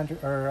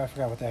 500, or I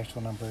forgot what the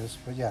actual number is,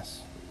 but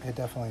yes, it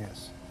definitely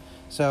is.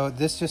 So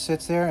this just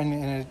sits there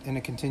and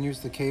it continues.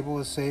 The cable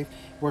is safe.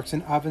 Works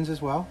in ovens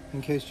as well,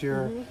 in case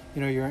your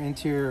your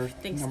interior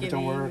numbers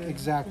don't work.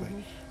 Exactly.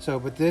 So,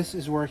 but this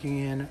is working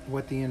in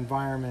what the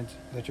environment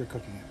that you're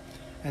cooking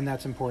in, and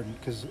that's important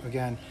because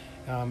again,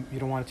 you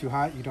don't want it too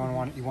hot. You don't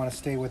want it, you want to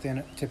stay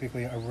within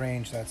typically a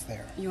range that's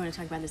there. You want to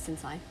talk about this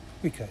inside?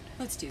 We could.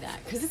 Let's do that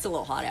because it's a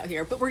little hot out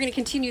here, but we're going to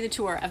continue the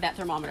tour of that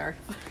thermometer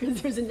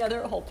because there's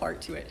another whole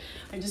part to it.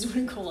 I just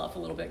want to cool off a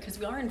little bit because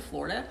we are in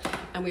Florida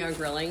and we are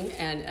grilling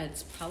and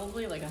it's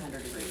probably like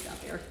 100 degrees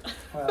out there.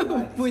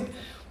 Well,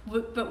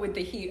 but with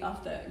the heat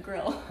off the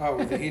grill. Oh,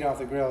 with the heat off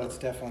the grill, it's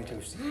definitely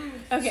toasty.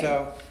 Okay.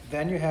 So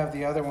then you have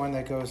the other one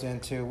that goes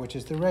into, which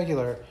is the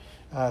regular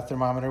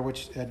thermometer,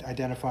 which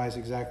identifies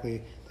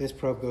exactly, this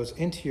probe goes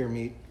into your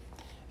meat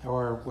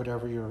or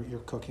whatever you're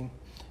cooking.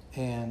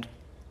 And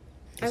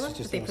I love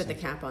that they put the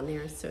cap on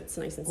there so it's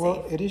nice and safe.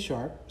 Well, it is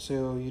sharp,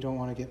 so you don't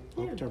want to get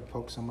poked or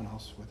poke someone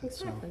else with it.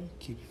 Exactly.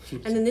 So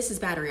keep and then this is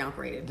battery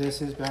operated.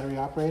 This is battery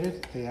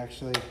operated. They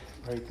actually,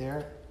 right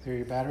there are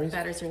your batteries.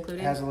 Batteries are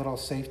included. It has a little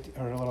safety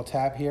or a little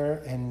tab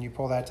here, and you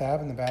pull that tab,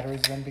 and the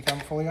batteries then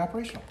become fully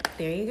operational.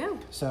 There you go.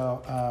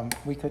 So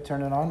we could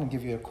turn it on and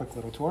give you a quick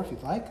little tour if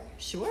you'd like.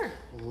 Sure.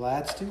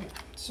 Let's do it.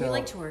 So, we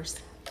like tours.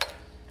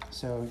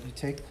 So you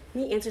take.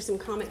 Let me answer some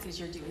comments as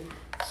you're doing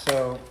that.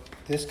 So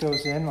this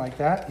goes in like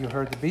that. You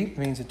heard the beep,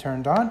 means it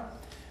turned on.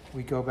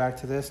 We go back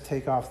to this,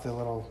 take off the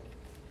little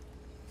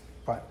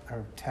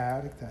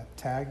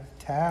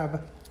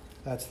tab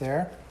that's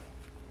there.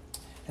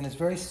 And it's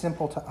very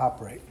simple to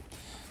operate.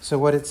 So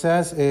what it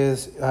says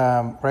is,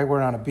 right,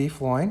 we're on a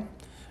beef loin,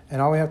 and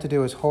all we have to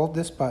do is hold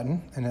this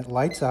button and it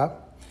lights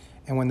up.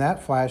 And when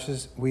that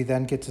flashes, we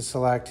then get to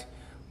select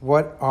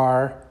what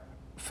our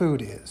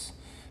food is.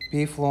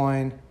 Beef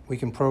loin, we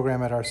can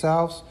program it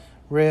ourselves.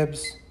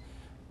 Ribs,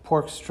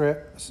 pork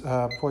strips,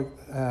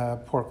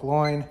 pork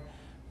loin,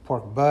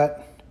 pork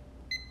butt,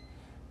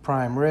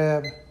 prime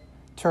rib,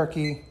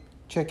 turkey,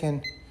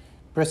 chicken,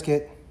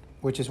 brisket,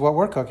 which is what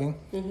we're cooking,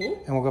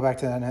 and we'll go back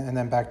to that and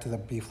then back to the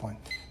beef loin.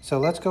 So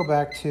let's go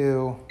back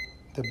to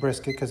the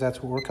brisket because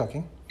that's what we're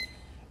cooking.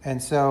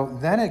 And so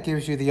then it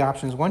gives you the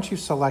options. Once you've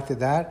selected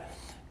that,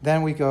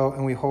 then we go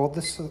and we hold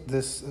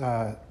this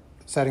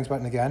settings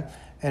button again,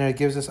 and it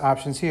gives us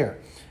options here.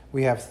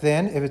 We have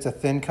thin, if it's a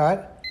thin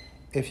cut,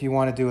 if you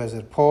want to do as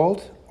a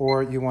pulled,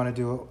 or you want to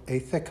do a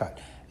thick cut.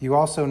 You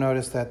also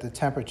notice that the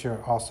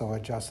temperature also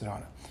adjusted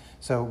on it.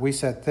 So we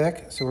set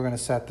thick, so we're going to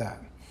set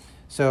that.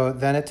 So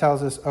then it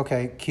tells us,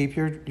 okay, keep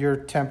your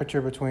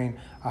temperature between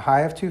a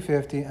high of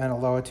 250 and a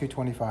low of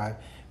 225.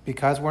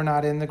 Because we're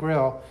not in the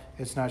grill,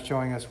 it's not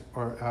showing us,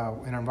 or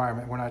in our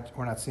environment,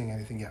 we're not seeing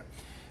anything yet.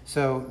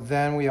 So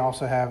then we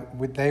also have,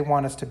 they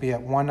want us to be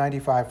at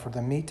 195 for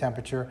the meat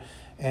temperature,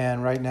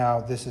 and right now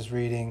this is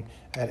reading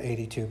at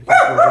 82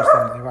 because we're just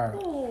in the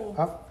environment.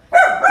 Oh.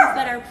 We've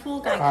got our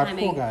pool guy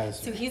coming. Pool guys.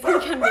 So he's going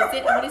to come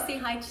visit. I want to say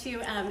hi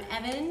to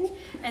Evan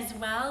as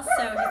well.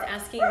 So he's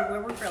asking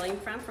where we're grilling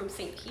from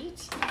St.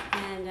 Pete.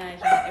 And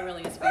it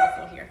really is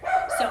beautiful here.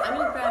 So I'm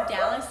going to grab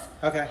Dallas.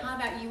 Okay. How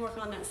about you work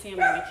on that salmon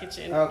in the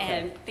kitchen? Okay.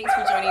 And thanks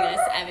for joining us,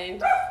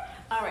 Evan.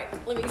 All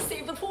right, let me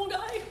save the pool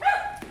guy.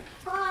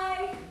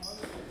 Hi.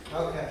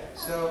 Okay,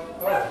 so,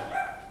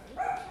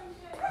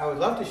 I would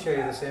love to show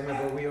you the salmon,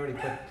 but we already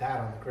put that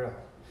on the grill.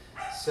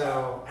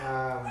 So,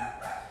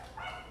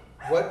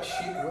 what did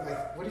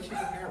she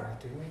prepare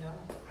with? Do we know?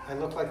 I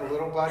look like a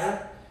little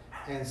butter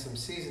and some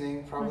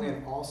seasoning, probably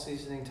an all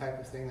seasoning type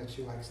of thing that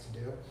she likes to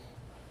do.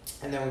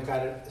 And then we've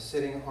got it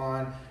sitting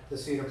on the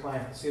cedar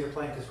plank. The cedar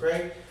plank is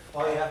great.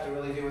 All you have to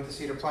really do with the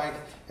cedar plank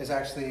is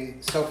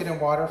actually soak it in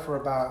water for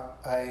about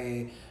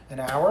an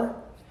hour,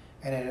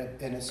 and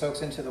it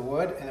soaks into the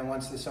wood. And then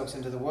once it soaks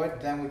into the wood,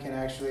 then we can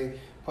actually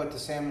put the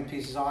salmon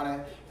pieces on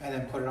it and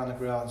then put it on the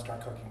grill and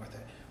start cooking with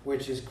it,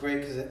 which is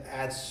great because it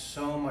adds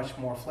so much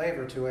more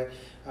flavor to it,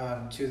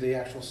 to the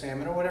actual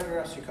salmon or whatever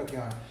else you're cooking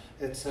on.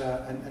 It's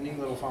a neat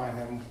little find,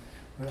 and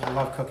I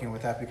love cooking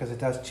with that because it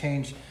does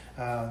change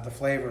the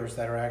flavors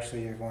that are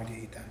actually you're going to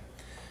eat then.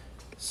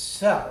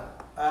 So,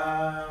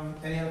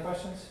 any other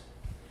questions?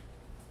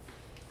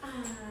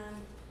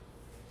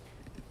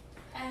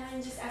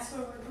 Evan just asked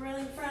where we're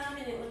grilling from,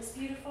 and it looks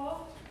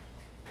beautiful.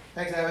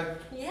 Thanks, Evan.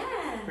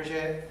 Yeah.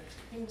 Appreciate it.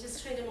 I'm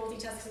just trying to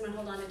multitask. I'm going to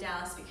hold on to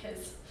Dallas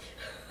because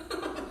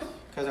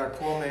Because our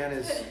pool man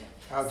is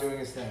Out doing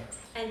his thing.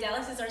 And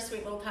Dallas is our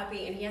sweet little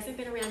puppy, and he hasn't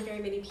been around very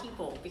many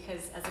people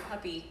because as a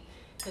puppy,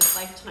 his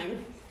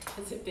lifetime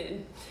hasn't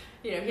been,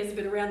 he hasn't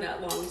been around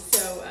that long.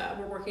 So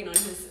we're working on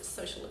his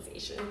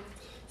socialization.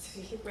 So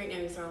right now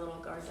he's our little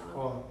guard dog.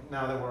 Well,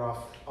 now that we're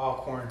off all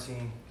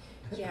quarantine.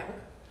 Yeah.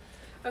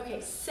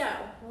 Okay, so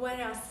what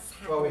else is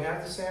happening? Well, we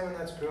have the salmon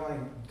that's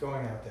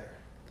going out there.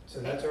 So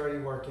that's already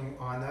working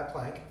on that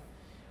plank.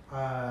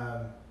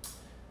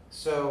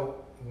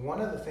 So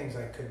one of the things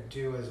I could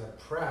do as a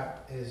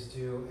prep is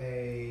do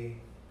a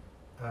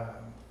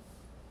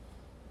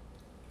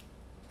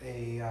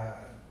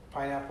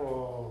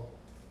pineapple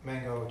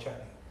mango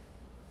chutney.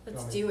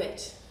 Let's do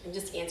it. I'm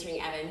just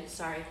answering Evan.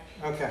 Sorry.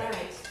 Okay. All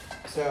right.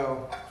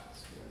 So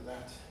let's do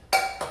that.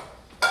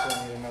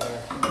 Don't need another.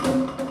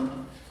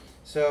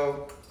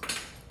 So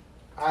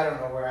I don't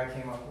know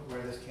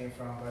where this came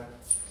from, but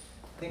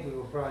I think we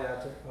were probably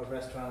out to a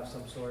restaurant of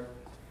some sort.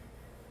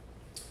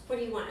 What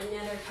do you want?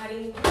 Another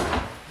cutting?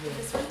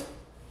 This one?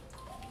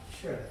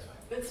 Sure, that's fine.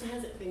 This one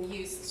hasn't been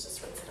used. Let's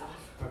just rinse it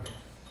off. Okay.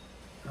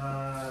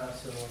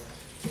 So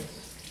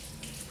this.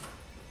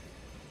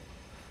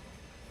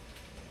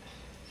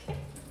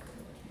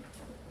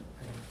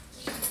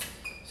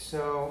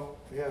 So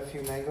we have a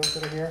few mangoes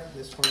that are here.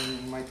 This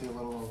one might be a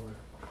little over.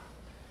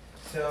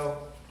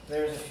 So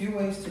there's a few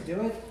ways to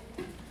do it.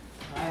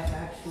 I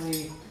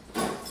actually, a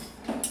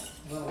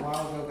little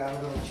while ago, got a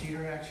little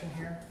cheater action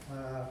here.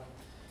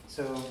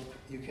 So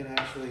you can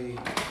actually.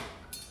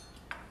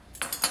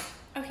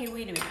 Okay,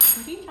 wait a minute.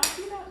 What are you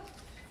talking about?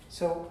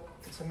 So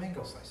it's a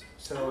mango slicer.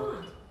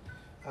 So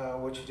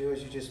what you do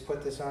is you just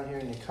put this on here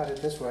and you cut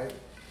it this way,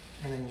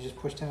 and then you just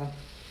push down.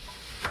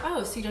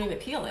 Oh, so you don't even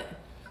peel it?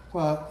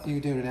 Well, you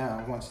do it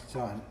now once it's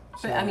done.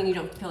 So, But I mean, you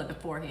don't peel it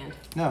beforehand.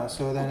 No,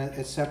 so then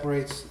it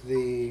separates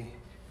the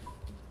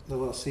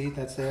little seed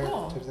that's there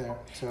Cool. to there.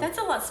 So That's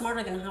a lot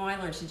smarter than how I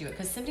learned to do it.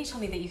 Because somebody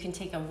told me that you can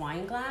take a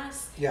wine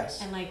glass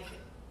yes, and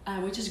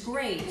which is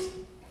great,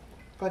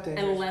 but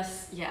dangerous.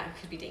 unless, it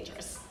could be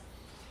dangerous.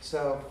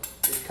 So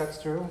it cuts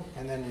through,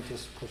 and then you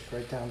just push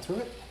right down through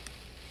it,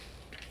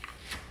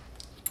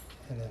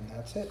 and then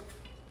that's it.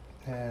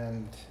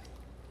 And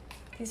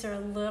These are a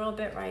little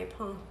bit ripe,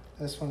 huh?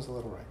 this one's a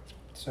little ripe.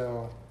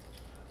 So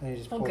then you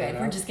just Oh, pull good. it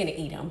out. We're just gonna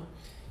eat them.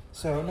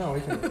 So no,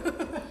 we can.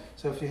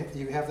 So if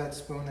you have that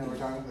spoon that we're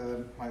talking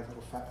about, my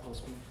little fat little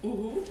spoon.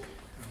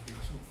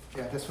 Mm-hmm.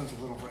 Yeah, this one's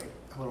a little ripe,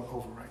 a little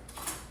overripe.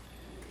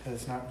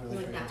 It's not really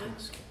You like very that one?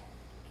 skin.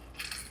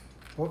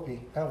 Whoopee,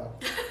 hello.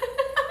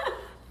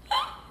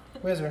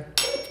 Whizzer.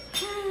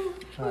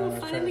 Oh,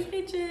 fun in the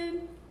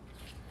kitchen.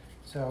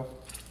 So,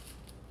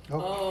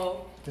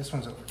 this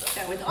one's over.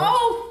 That was,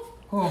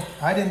 oh!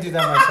 I didn't do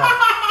that myself.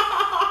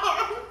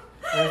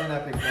 There's an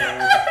epic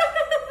fail.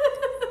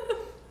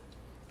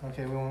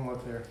 Okay, we won't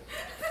look there.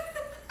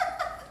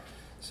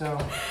 So. You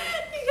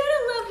gotta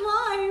love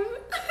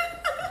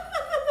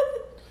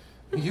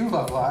live. You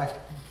love live.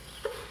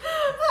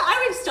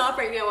 I would stop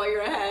right now while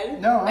you're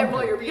ahead. No, and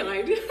while you're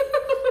behind.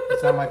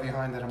 It's not my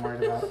behind that I'm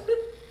worried about.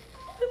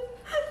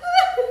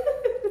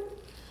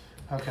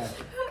 Okay,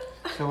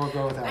 so we'll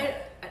go with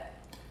that.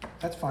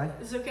 That's fine.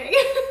 It's okay?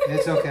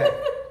 It's okay.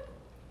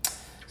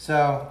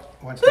 So,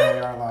 once again,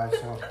 we are live,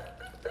 so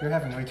you're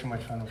having way too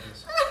much fun with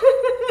this.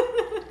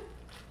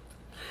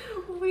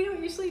 Well, we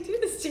don't usually do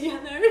this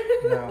together.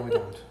 No, we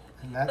don't.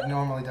 And that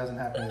normally doesn't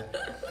happen.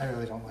 I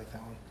really don't like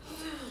that one.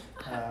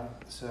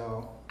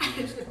 So,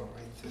 you just go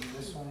right through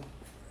this one.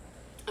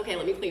 Okay,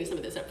 let me clean some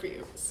of this up for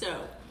you.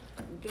 So,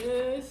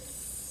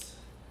 this,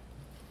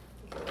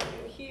 go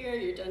in here,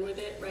 you're done with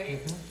it,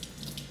 right?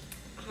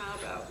 Mm-hmm. How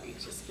about we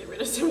just get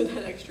rid of some of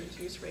that extra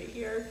juice right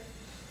here?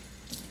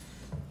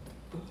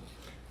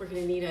 We're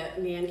gonna need a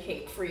man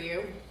cape for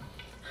you.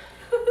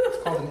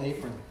 It's called an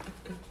apron.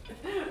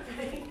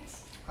 Right?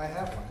 I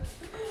have one.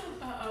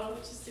 Uh-oh,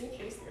 just in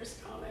case there's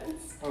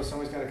comments. Oh,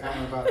 somebody's got a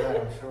comment about that,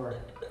 I'm sure.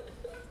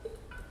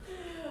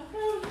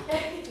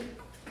 Okay.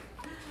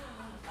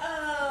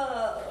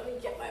 Oh, let me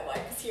get my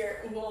wipes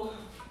here and we'll...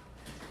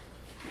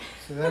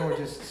 So then we're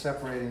just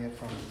separating it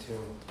from the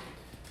two.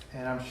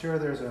 And I'm sure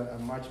there's a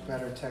much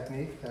better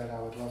technique that I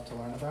would love to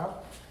learn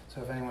about.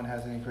 So if anyone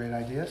has any great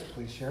ideas,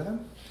 please share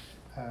them.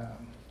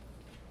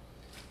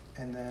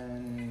 And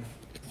then...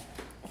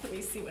 Let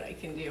me see what I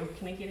can do.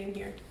 Can I get in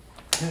here?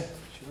 Sure.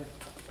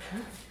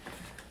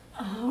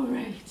 All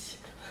right.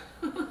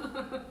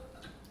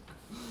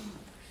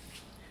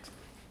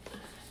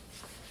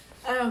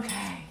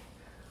 Okay.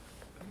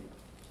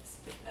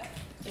 Spit that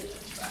in the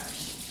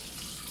trash.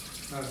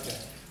 Okay.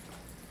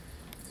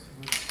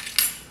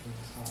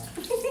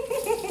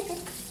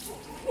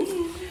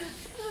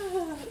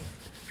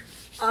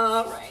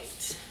 All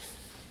right.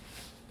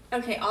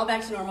 Okay, all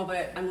back to normal,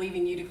 but I'm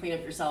leaving you to clean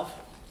up yourself.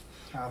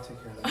 I'll take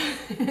care of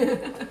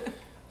that.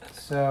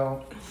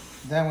 So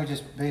then we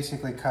just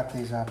basically cut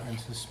these up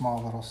into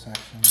small little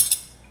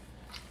sections.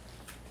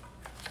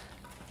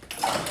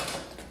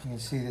 You can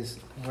see this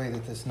way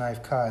that this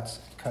knife cuts,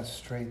 it cuts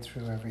straight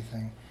through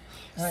everything.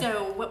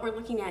 So what we're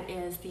looking at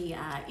is the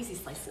Easy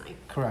Slice knife.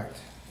 Correct.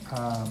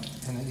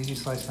 And the Easy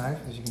Slice knife,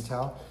 as you can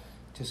tell,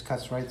 Just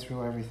cuts right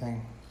through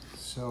everything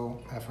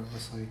so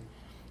effortlessly.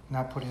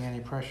 Not putting any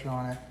pressure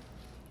on it.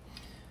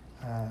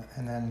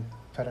 And then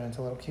cut it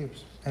into little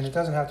cubes. And it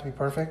doesn't have to be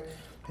perfect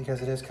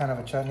because it is kind of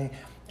a chutney.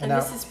 And now,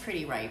 this is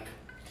pretty ripe.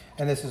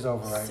 And this is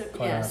overripe. So,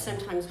 yeah,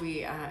 sometimes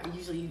we,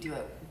 usually you do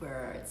it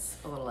where it's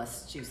a little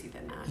less juicy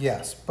than that.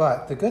 Yes,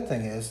 but the good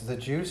thing is the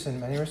juice in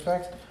many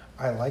respects,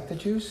 I like the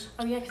juice.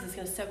 Oh yeah, because it's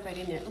going to soak right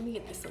in there. Let me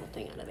get this little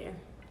thing out of there.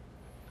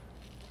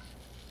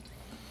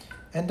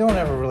 And don't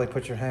ever really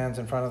put your hands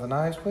in front of the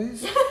knives,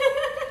 please,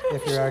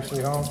 if you're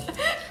actually home.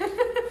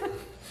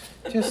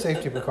 Just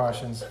safety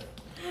precautions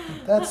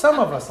that some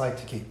of us like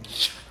to keep.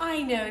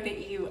 I know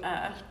that you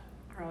are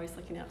always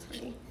looking out for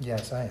me.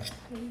 Yes, I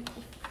am.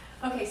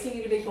 Okay, so you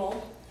need a big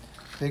bowl.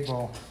 Big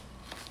bowl.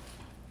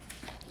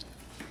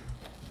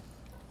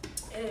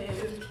 Okay.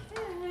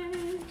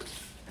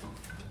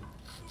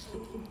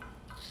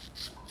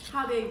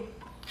 How big?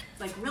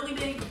 Like really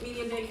big,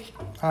 medium big?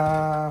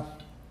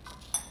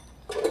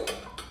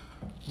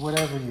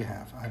 Whatever you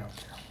have, I don't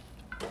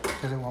care.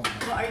 Because it won't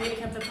matter. Well, are you going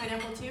to cut the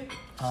pineapple too?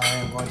 I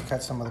am going to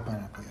cut some of the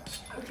pineapple, yes.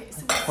 Okay,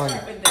 so let's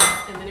start with this,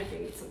 and then if we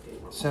need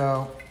something more.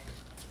 So,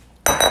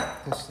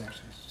 this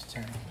actually is just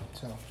tearing.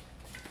 So,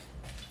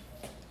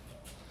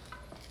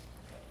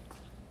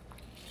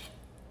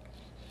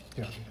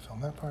 you don't need to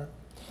film that part.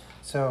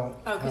 So.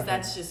 Oh, because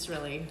that's just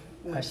really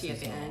mushy at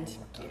the all end.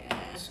 worked up.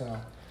 Yeah. So,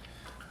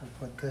 we'll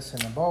put this in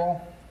the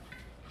bowl.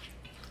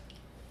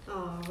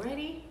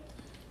 Alrighty.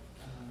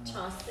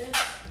 Toss this.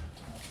 Toss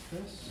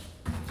this.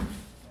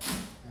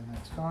 And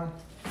that's gone.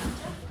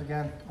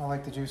 Again, I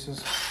like the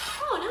juices.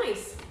 Oh,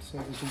 nice.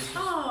 Save the juices.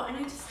 Oh, and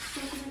I just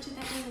dumped a bunch of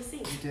that in the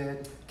sink. You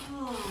did.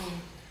 Oh.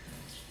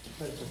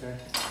 But it's okay.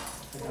 I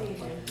What are you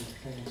got doing? these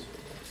things.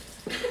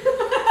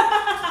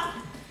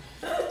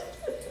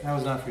 That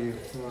was not for you.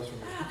 That was for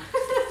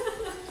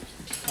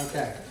me.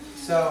 Okay.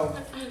 So,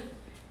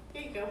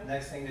 Here you go.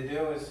 next thing to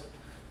do is,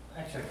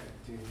 actually, I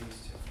could do these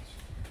two.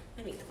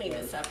 Let me clean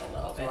this up a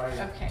little bit.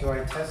 Okay. Do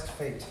I test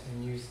fate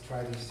and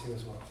try these two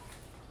as well?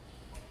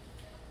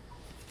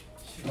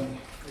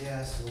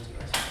 Yes, we'll do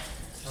it.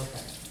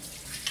 Okay.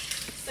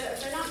 So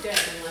if they're not good,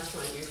 then let's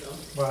not use them.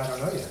 Well, I don't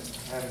know yet.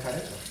 I haven't cut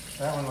it yet.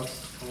 That one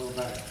looks a little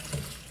better.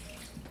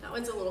 That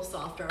one's a little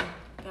softer.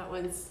 That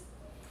one's.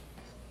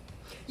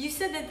 You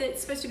said that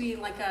it's supposed to be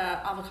like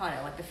a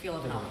avocado, like the feel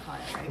of an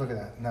avocado, right? Look at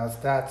that. Now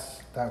that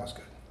was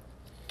good.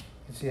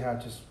 You see how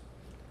it just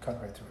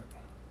cut right through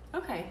it.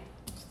 Okay.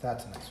 So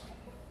that's a nice one.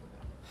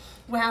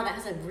 Wow, that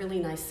has a really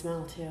nice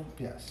smell too.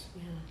 Yes.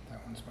 Yeah.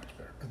 That one's much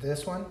better. But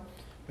this one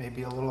may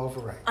be a little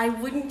overripe. I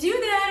wouldn't do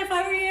that if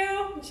I were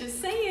you.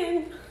 Just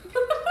saying.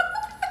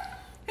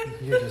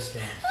 You're just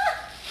saying.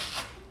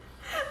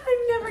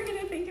 I'm never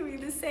gonna think of you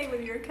the same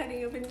when you're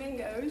cutting open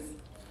mangoes.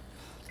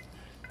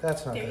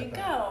 That's not There that you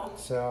bad. go.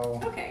 So.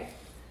 Okay.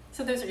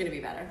 So those are gonna be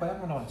better. But I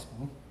have an on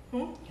spoon.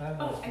 Hmm? I have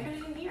an Oh, on I spoon. put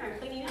it in here. I'm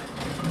cleaning up.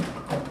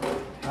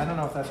 I don't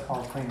know if that's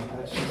called cleaning, but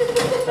it's just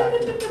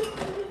stacking.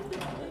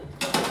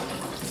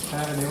 Can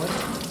I have a new one?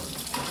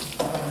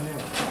 I have a new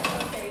one.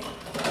 Okay.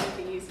 That'll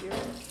be easier.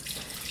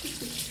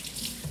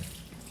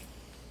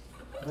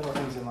 Little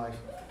things in life.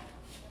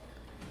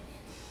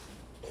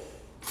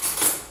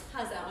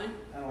 How's that one?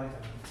 I don't like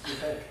that one. It's too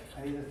thick. I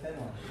need the thin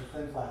one. The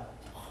thin flat.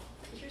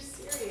 You're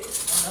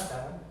serious. Oh, not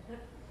that one.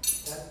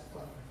 That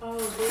flat. Oh,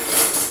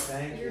 this.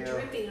 Thank You're you.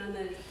 dripping on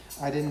the.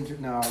 I didn't.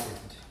 No, I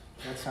didn't.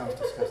 That sounds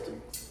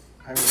disgusting.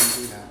 I wouldn't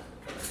do that.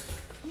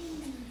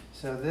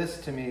 So this,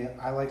 to me,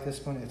 I like this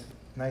spoon. It's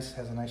nice.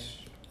 Has a nice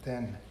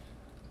thin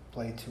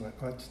blade to it.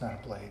 Well, it's not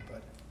a blade,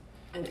 but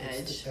An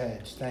it's edge. the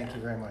edge. Thank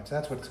you very much.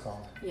 That's what it's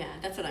called. Yeah,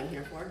 that's what I'm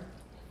here for.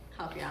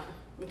 Help you out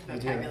with the You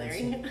do.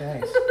 vocabulary.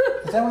 Thanks.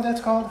 Is that what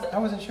that's called? I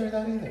wasn't sure of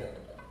that either.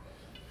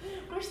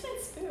 Where's that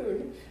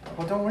spoon?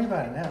 Well, don't worry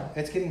about it now.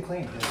 It's getting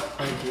clean.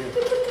 Thank you.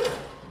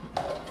 I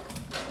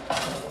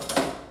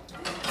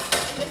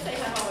guess I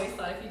have always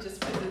thought if you just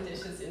put the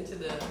dishes into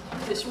the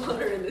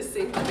dishwater in the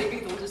sink, that maybe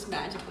they'll just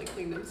magically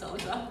clean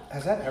themselves up.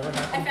 Has that ever I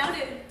happened? found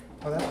it.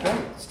 Oh, that's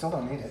great. Still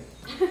don't need it.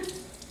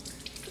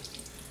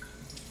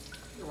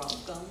 You're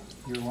welcome.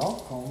 You're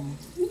welcome.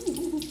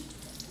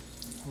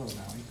 Hello,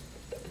 Maui.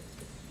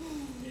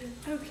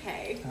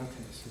 Okay.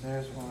 Okay, so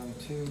there's 1,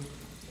 2.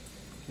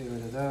 Get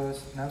rid of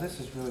those. Now this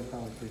is really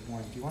probably pretty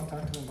boring. Do you want to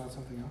talk to them about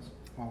something else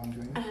while I'm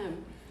doing this?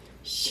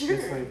 Sure.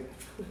 It's like,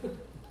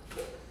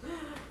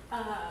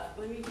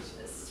 Let me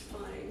just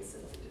find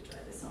something to try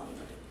this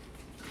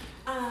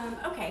on.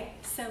 Okay,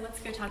 so let's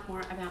go talk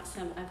more about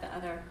some of the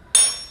other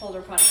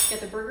Polder products.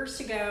 Get the burgers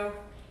to go,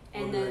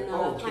 and then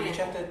oh, can you pineapple.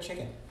 check the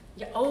chicken?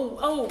 Yeah. Oh.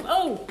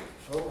 Oh.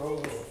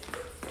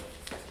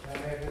 That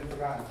may have been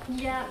forgotten.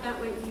 Yeah, that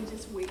went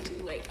just way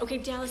too late. Okay,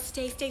 Dallas,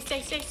 stay.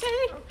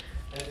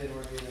 That didn't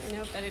work either.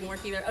 Nope, that didn't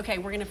work either. Okay,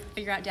 we're gonna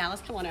figure out Dallas.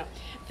 Come on out.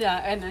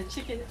 And the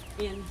chicken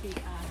and the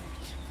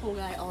whole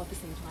guy all at the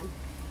same time.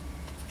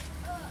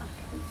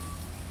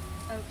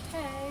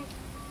 Okay.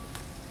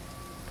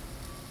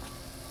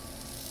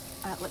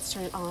 Let's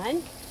turn it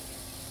on.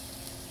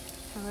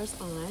 Power's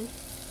on.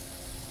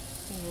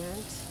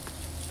 And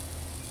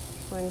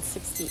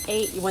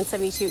 168,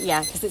 172,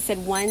 yeah, because it said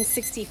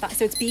 165.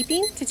 So it's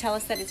beeping to tell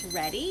us that it's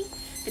ready.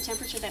 The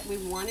temperature that we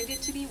wanted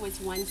it to be was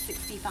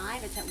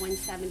 165. It's at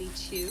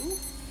 172.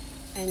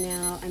 And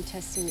now I'm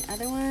testing the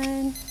other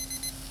one.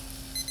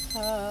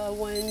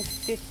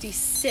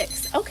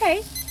 156.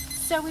 Okay,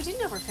 so we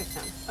didn't overcook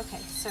them. Okay,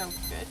 so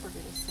good. We're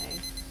going to say,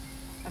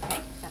 okay,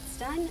 that's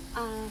done.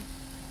 I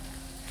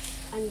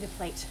need a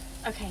plate.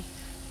 Okay,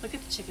 look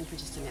at the chicken for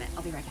just a minute.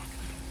 I'll be right back.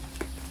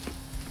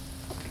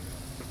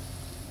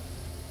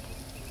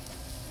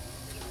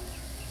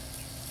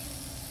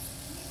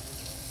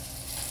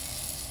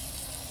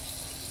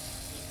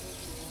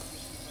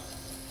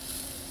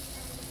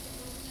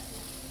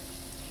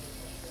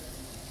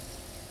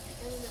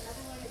 And the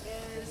other one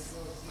is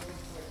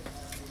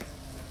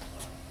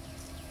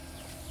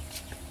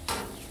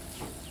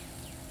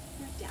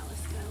where'd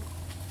Dallas go?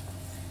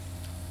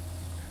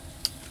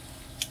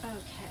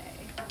 Okay.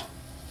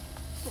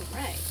 All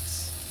right.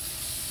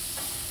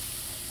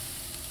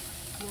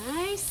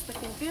 Nice,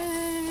 looking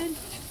good.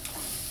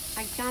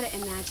 I gotta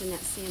imagine that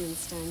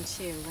salmon's done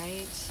too,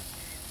 right?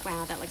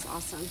 Wow, that looks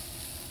awesome.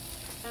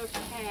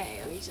 Okay,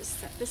 let me just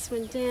set this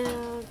one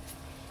down.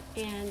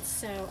 And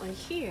so on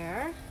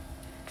here,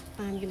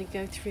 I'm gonna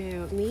go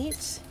through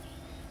meat.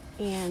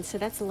 And so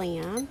that's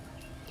lamb,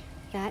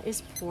 that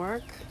is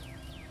pork,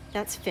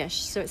 that's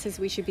fish. So it says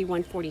we should be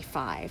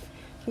 145.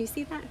 Can you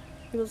see that? You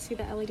able to see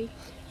the LED?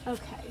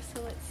 Okay,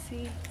 so let's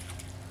see.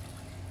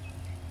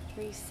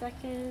 3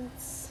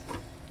 seconds.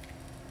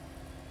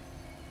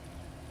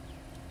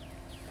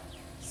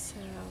 So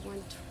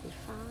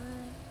 125.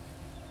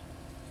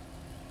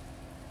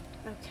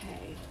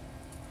 Okay.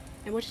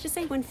 And what did you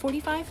say?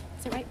 145?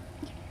 Is that right?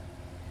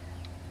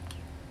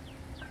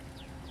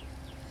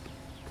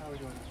 How are we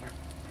doing this here?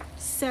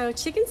 So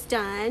chicken's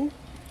done.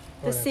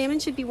 The Oh, salmon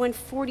should be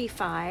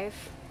 145,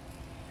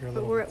 You're a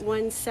but little we're bit at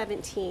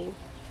 117.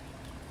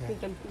 Yeah.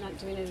 Think I'm not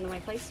doing it in the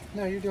right place?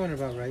 No, you're doing it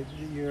about right.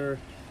 You're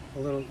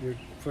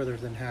further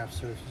than half,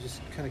 so if you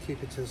just kind of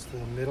keep it to the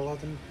middle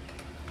of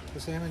the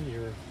salmon,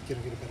 you're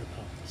gonna get a better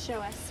pulp. Show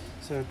us.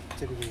 So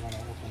typically you want to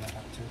open that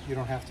up too. You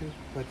don't have to,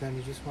 but then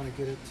you just want to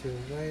get it to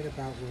right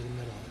about where the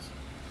middle is.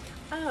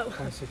 Oh,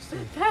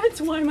 116. that's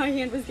why my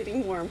hand was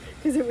getting warm,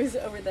 because it was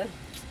over the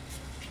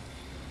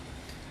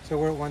So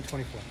we're at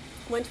 124.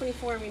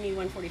 124 and we need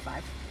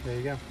 145. There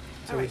you go.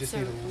 So All we right, just so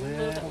need a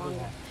little bit longer.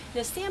 more.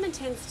 The salmon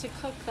tends to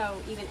cook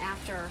though even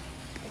after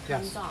it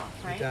comes Yes, off,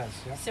 right? it does,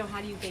 yep. So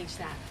how do you gauge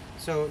that?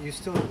 So you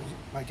still,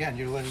 again,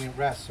 you're letting it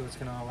rest, so it's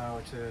going to allow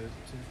it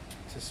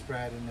to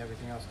spread and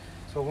everything else.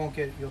 So it won't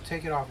get, you'll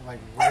take it off like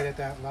right at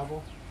that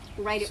level.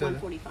 Right at So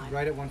 145.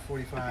 Right at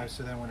 145, okay.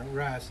 So then when it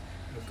rests,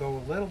 it'll go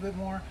a little bit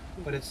more,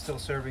 but it's still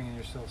serving and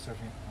you're still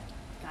serving it more.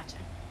 Gotcha.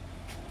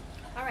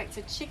 All right,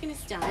 so chicken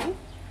is done.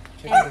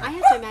 Chicken And done. I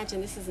have to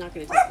imagine this is not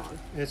going to take long.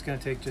 It's going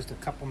to take just a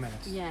couple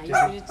minutes. Yeah,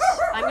 Just-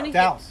 I'm going to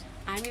Dallas.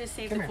 I'm going to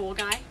save Come the here. cool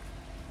guy,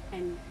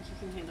 and you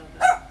can handle the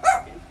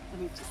chicken.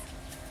 Let me just.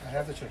 I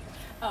have the chicken.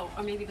 Oh,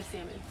 or maybe the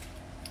salmon.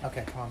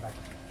 Okay, come on back.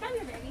 Come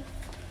here, baby.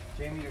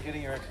 Jamie, you're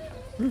getting your exercise.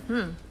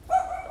 Mm-hmm.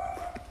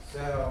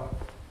 So,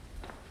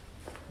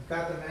 we've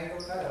got the mango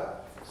cut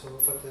up, so we'll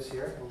put this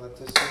here. We'll let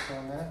this sit for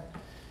a minute.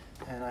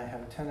 And I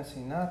have a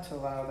tendency not to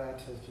allow that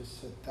to just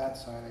sit that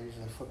side. I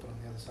usually flip it on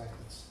the other side.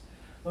 It's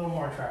a little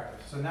more attractive.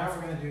 So now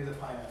we're going to do the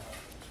pineapple.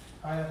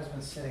 Pineapple's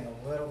been sitting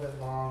a little bit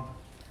long,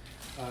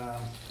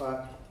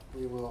 but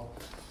we will.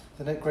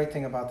 The great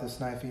thing about this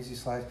knife, Easy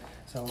Slice,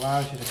 is it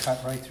allows you to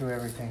cut right through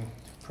everything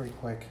pretty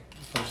quick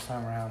the first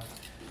time around.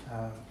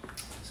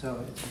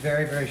 So it's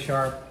very, very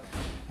sharp,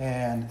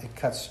 and it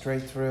cuts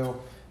straight through.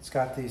 It's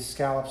got these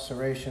scallop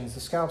serrations. The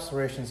scallop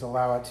serrations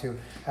allow it to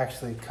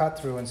actually cut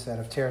through instead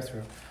of tear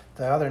through.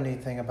 The other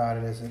neat thing about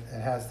it is it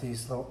has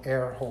these little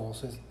air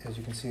holes, as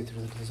you can see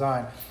through the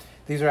design.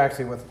 These are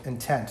actually with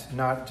intent,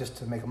 not just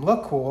to make them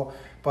look cool,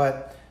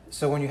 but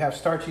so when you have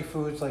starchy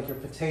foods like your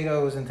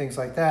potatoes and things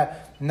like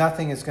that,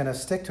 nothing is going to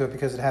stick to it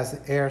because it has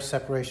the air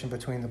separation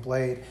between the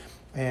blade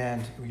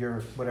and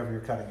your whatever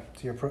you're cutting,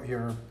 so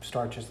your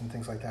starches and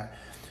things like that.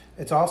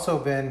 It's also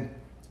been,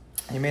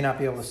 you may not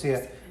be able to see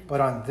it, but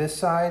on this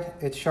side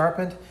it's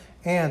sharpened,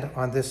 and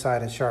on this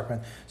side it's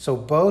sharpened. So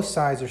both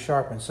sides are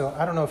sharpened. So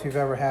I don't know if you've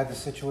ever had the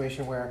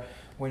situation where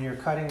when you're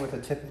cutting with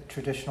a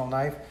traditional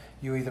knife,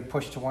 you either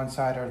push to one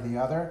side or the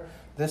other.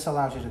 This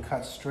allows you to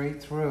cut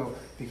straight through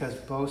because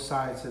both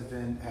sides have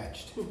been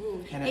etched.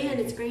 Mm-hmm. And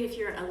it's great if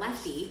you're a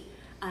lefty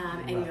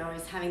and you're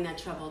always having that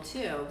trouble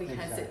too,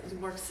 because it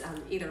works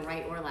either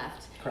right or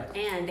left. Correct.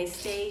 And they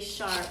stay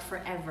sharp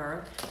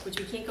forever, which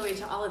we can't go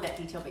into all of that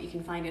detail, but you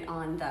can find it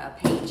on the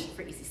page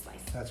for Easy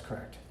Slice. That's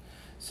correct.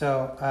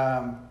 So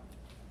I'll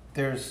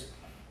just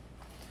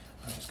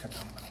cut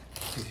down a little.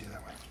 It's easier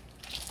that way.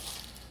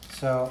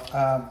 So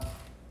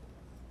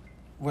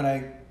when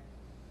I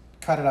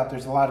cut it up,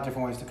 there's a lot of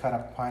different ways to cut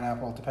up a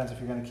pineapple. It depends if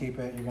you're going to keep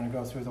it, you're going to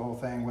go through the whole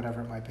thing,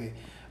 whatever it might be.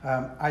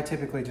 I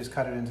typically just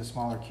cut it into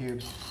smaller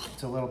cubes.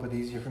 It's a little bit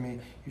easier for me.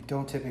 You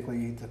don't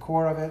typically eat the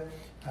core of it.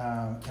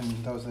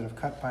 And those that have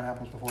cut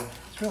pineapples before,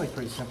 it's really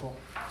pretty simple.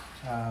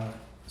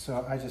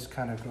 So I just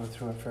kind of go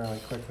through it fairly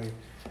quickly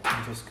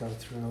and just go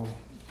through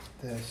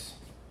this.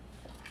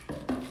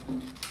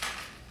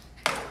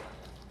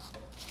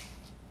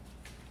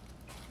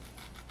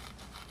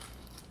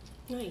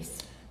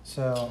 Nice.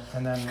 So,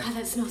 and then... God,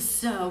 that smells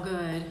so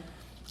good.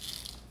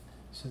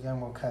 So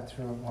then we'll cut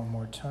through it one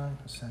more time,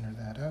 center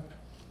that up.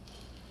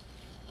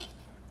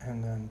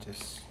 And then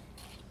just,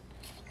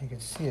 you can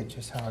see it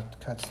just how it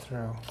cuts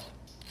through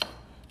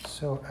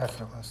so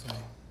effortlessly.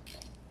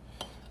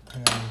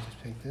 And then we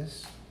just take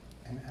this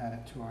and add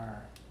it to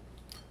our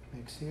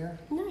mix here.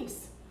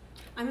 Nice.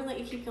 I'm gonna let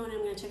you keep going. I'm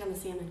gonna check on the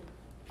salmon.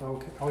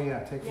 Okay. Oh yeah,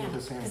 take Yeah, the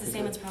salmon. because the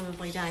salmon's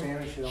probably done.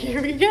 Salmon should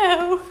Here we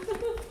go.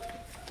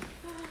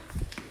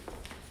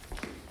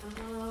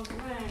 All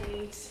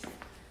right.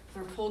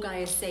 Our pool guy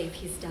is safe.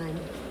 He's done.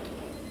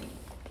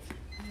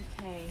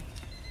 Okay.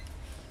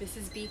 This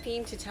is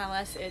beeping to tell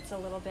us it's a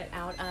little bit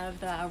out of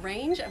the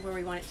range of where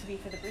we want it to be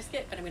for the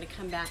brisket, but I'm going to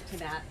come back to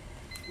that.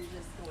 I'm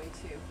just going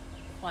to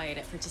quiet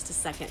it for just a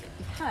second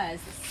because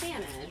the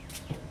salmon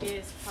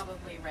is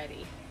probably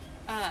ready.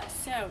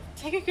 So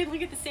take a good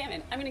look at the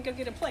salmon. I'm going to go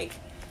get a plate.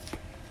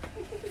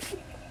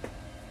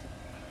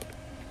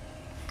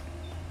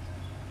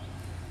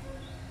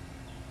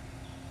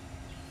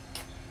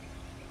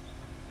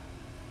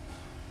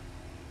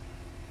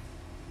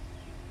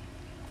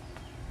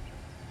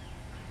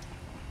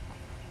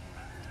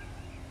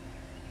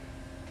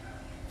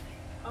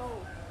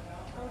 Oh,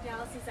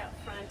 Dallas is out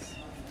front.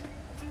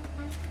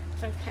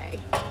 Okay.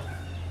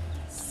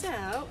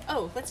 So,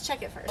 let's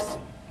check it first.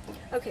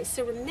 Okay,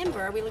 so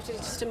remember, we looked at it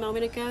just a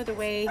moment ago. The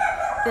way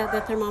that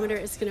the thermometer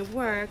is going to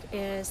work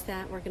is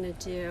that we're going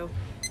to do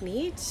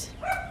meat,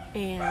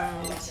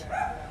 and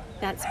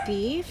that's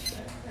beef,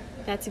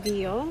 that's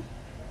veal,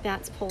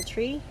 that's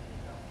poultry,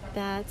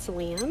 that's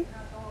lamb,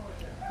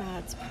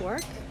 that's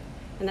pork,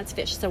 and that's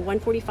fish. So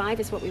 145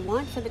 is what we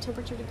want for the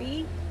temperature to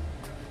be.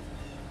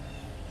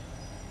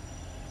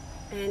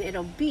 And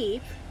it'll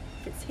beep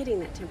if it's hitting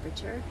that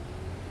temperature.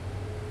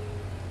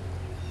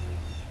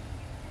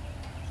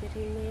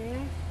 Getting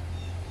there.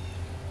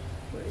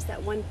 Where is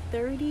that?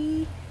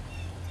 130?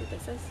 That's what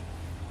that says.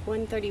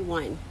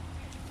 131.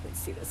 Let's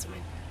see this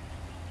one.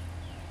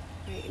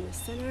 Right in the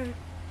center.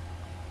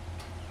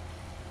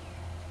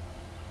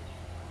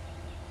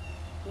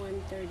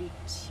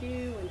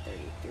 132,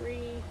 133.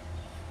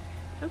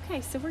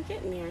 Okay, so we're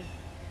getting there.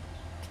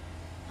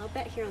 I'll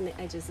bet here on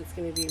the edges it's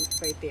going to be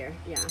right there,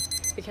 yeah,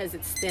 because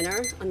it's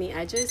thinner on the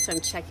edges, so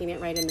I'm checking it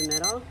right in the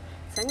middle.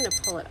 So I'm going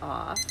to pull it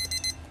off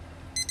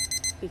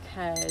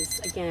because,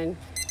 again,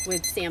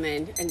 with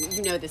salmon, and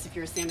you know this if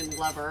you're a salmon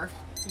lover,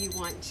 you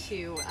want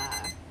to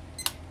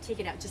take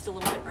it out just a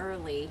little bit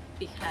early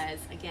because,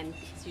 again,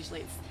 because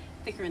usually it's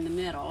thicker in the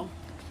middle,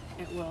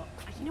 it will,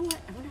 you know what,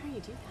 I wonder how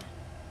you do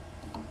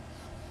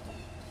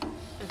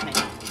that. Okay,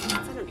 since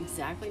I don't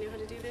exactly know how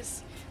to do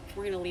this,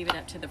 we're going to leave it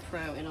up to the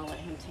pro, and I'll let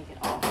him take it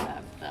off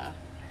of the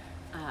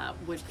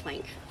wood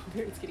plank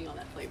where it's getting all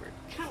that flavor.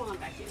 Come on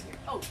back in here.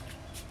 Oh,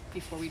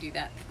 before we do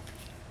that,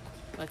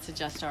 let's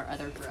adjust our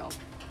other grill.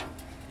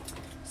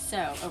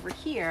 So over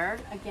here,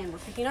 again, we're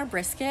cooking our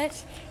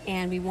brisket,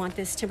 and we want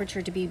this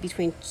temperature to be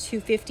between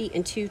 250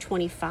 and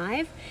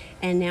 225,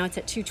 and now it's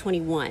at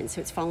 221,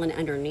 so it's fallen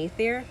underneath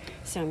there.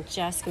 So I'm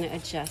just going to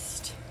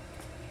adjust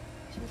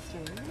just a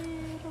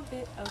little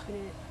bit, open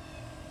it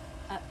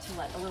up to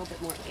let a little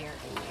bit more air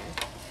in there.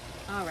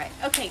 All right,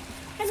 okay.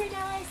 Come here,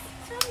 Dallas.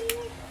 Come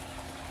here.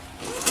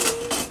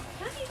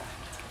 Come here.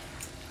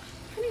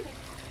 Come here, baby.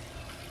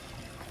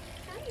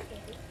 Come here,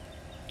 baby.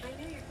 I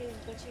know you're going to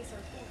go chase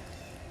our food.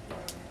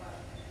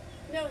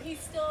 No, he's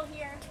still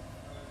here.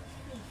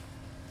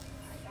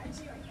 I got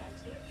you, I got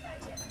you, I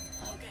got you.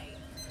 Okay.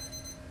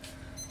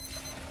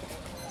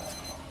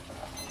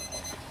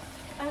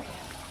 Okay.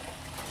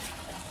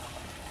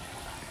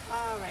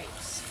 All right,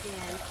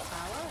 and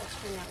flour, let's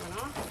turn that one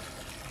off.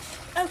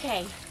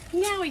 Okay,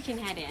 now we can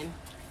head in.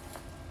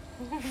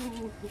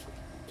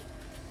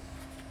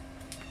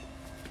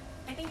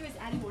 I think he was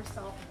adding more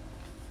salt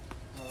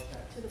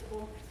to the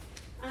pool.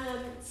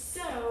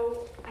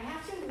 So I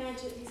have to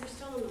imagine these are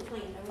still on the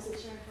plate. I wasn't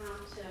sure how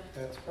to.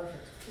 That's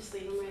perfect. Just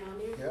leave them right on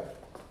there. Yep.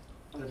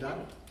 They're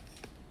done.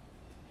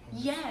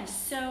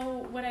 Yes.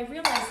 So what I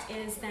realized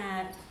is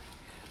that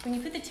when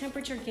you put the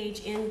temperature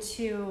gauge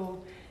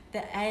into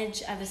the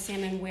edge of the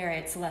salmon where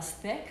it's less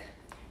thick,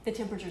 the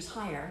temperature's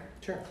higher.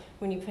 Sure.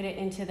 When you put it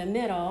into the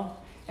middle,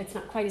 it's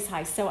not quite as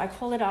high. So I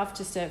pull it off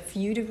just a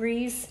few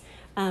degrees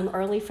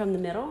early from the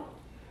middle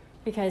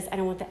because I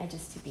don't want the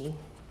edges to be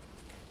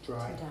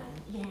dry. too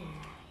done. Yeah.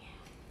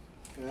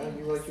 Yeah,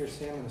 you like your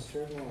salmon a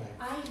certain way.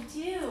 I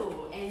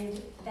do,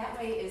 and that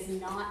way is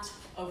not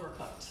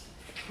overcooked.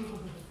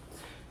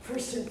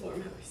 First and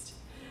foremost.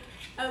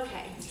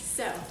 Okay,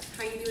 so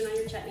how are you doing on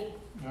your chutney?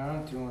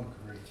 I'm doing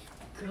great.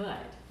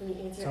 Good. Let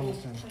me answer any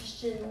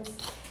questions.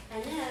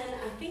 And then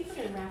I think we're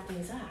gonna wrap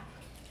things up.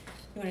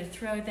 You wanna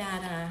throw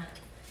that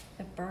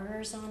the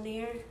burgers on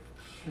there?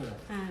 Sure.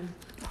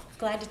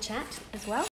 Glad to chat as well.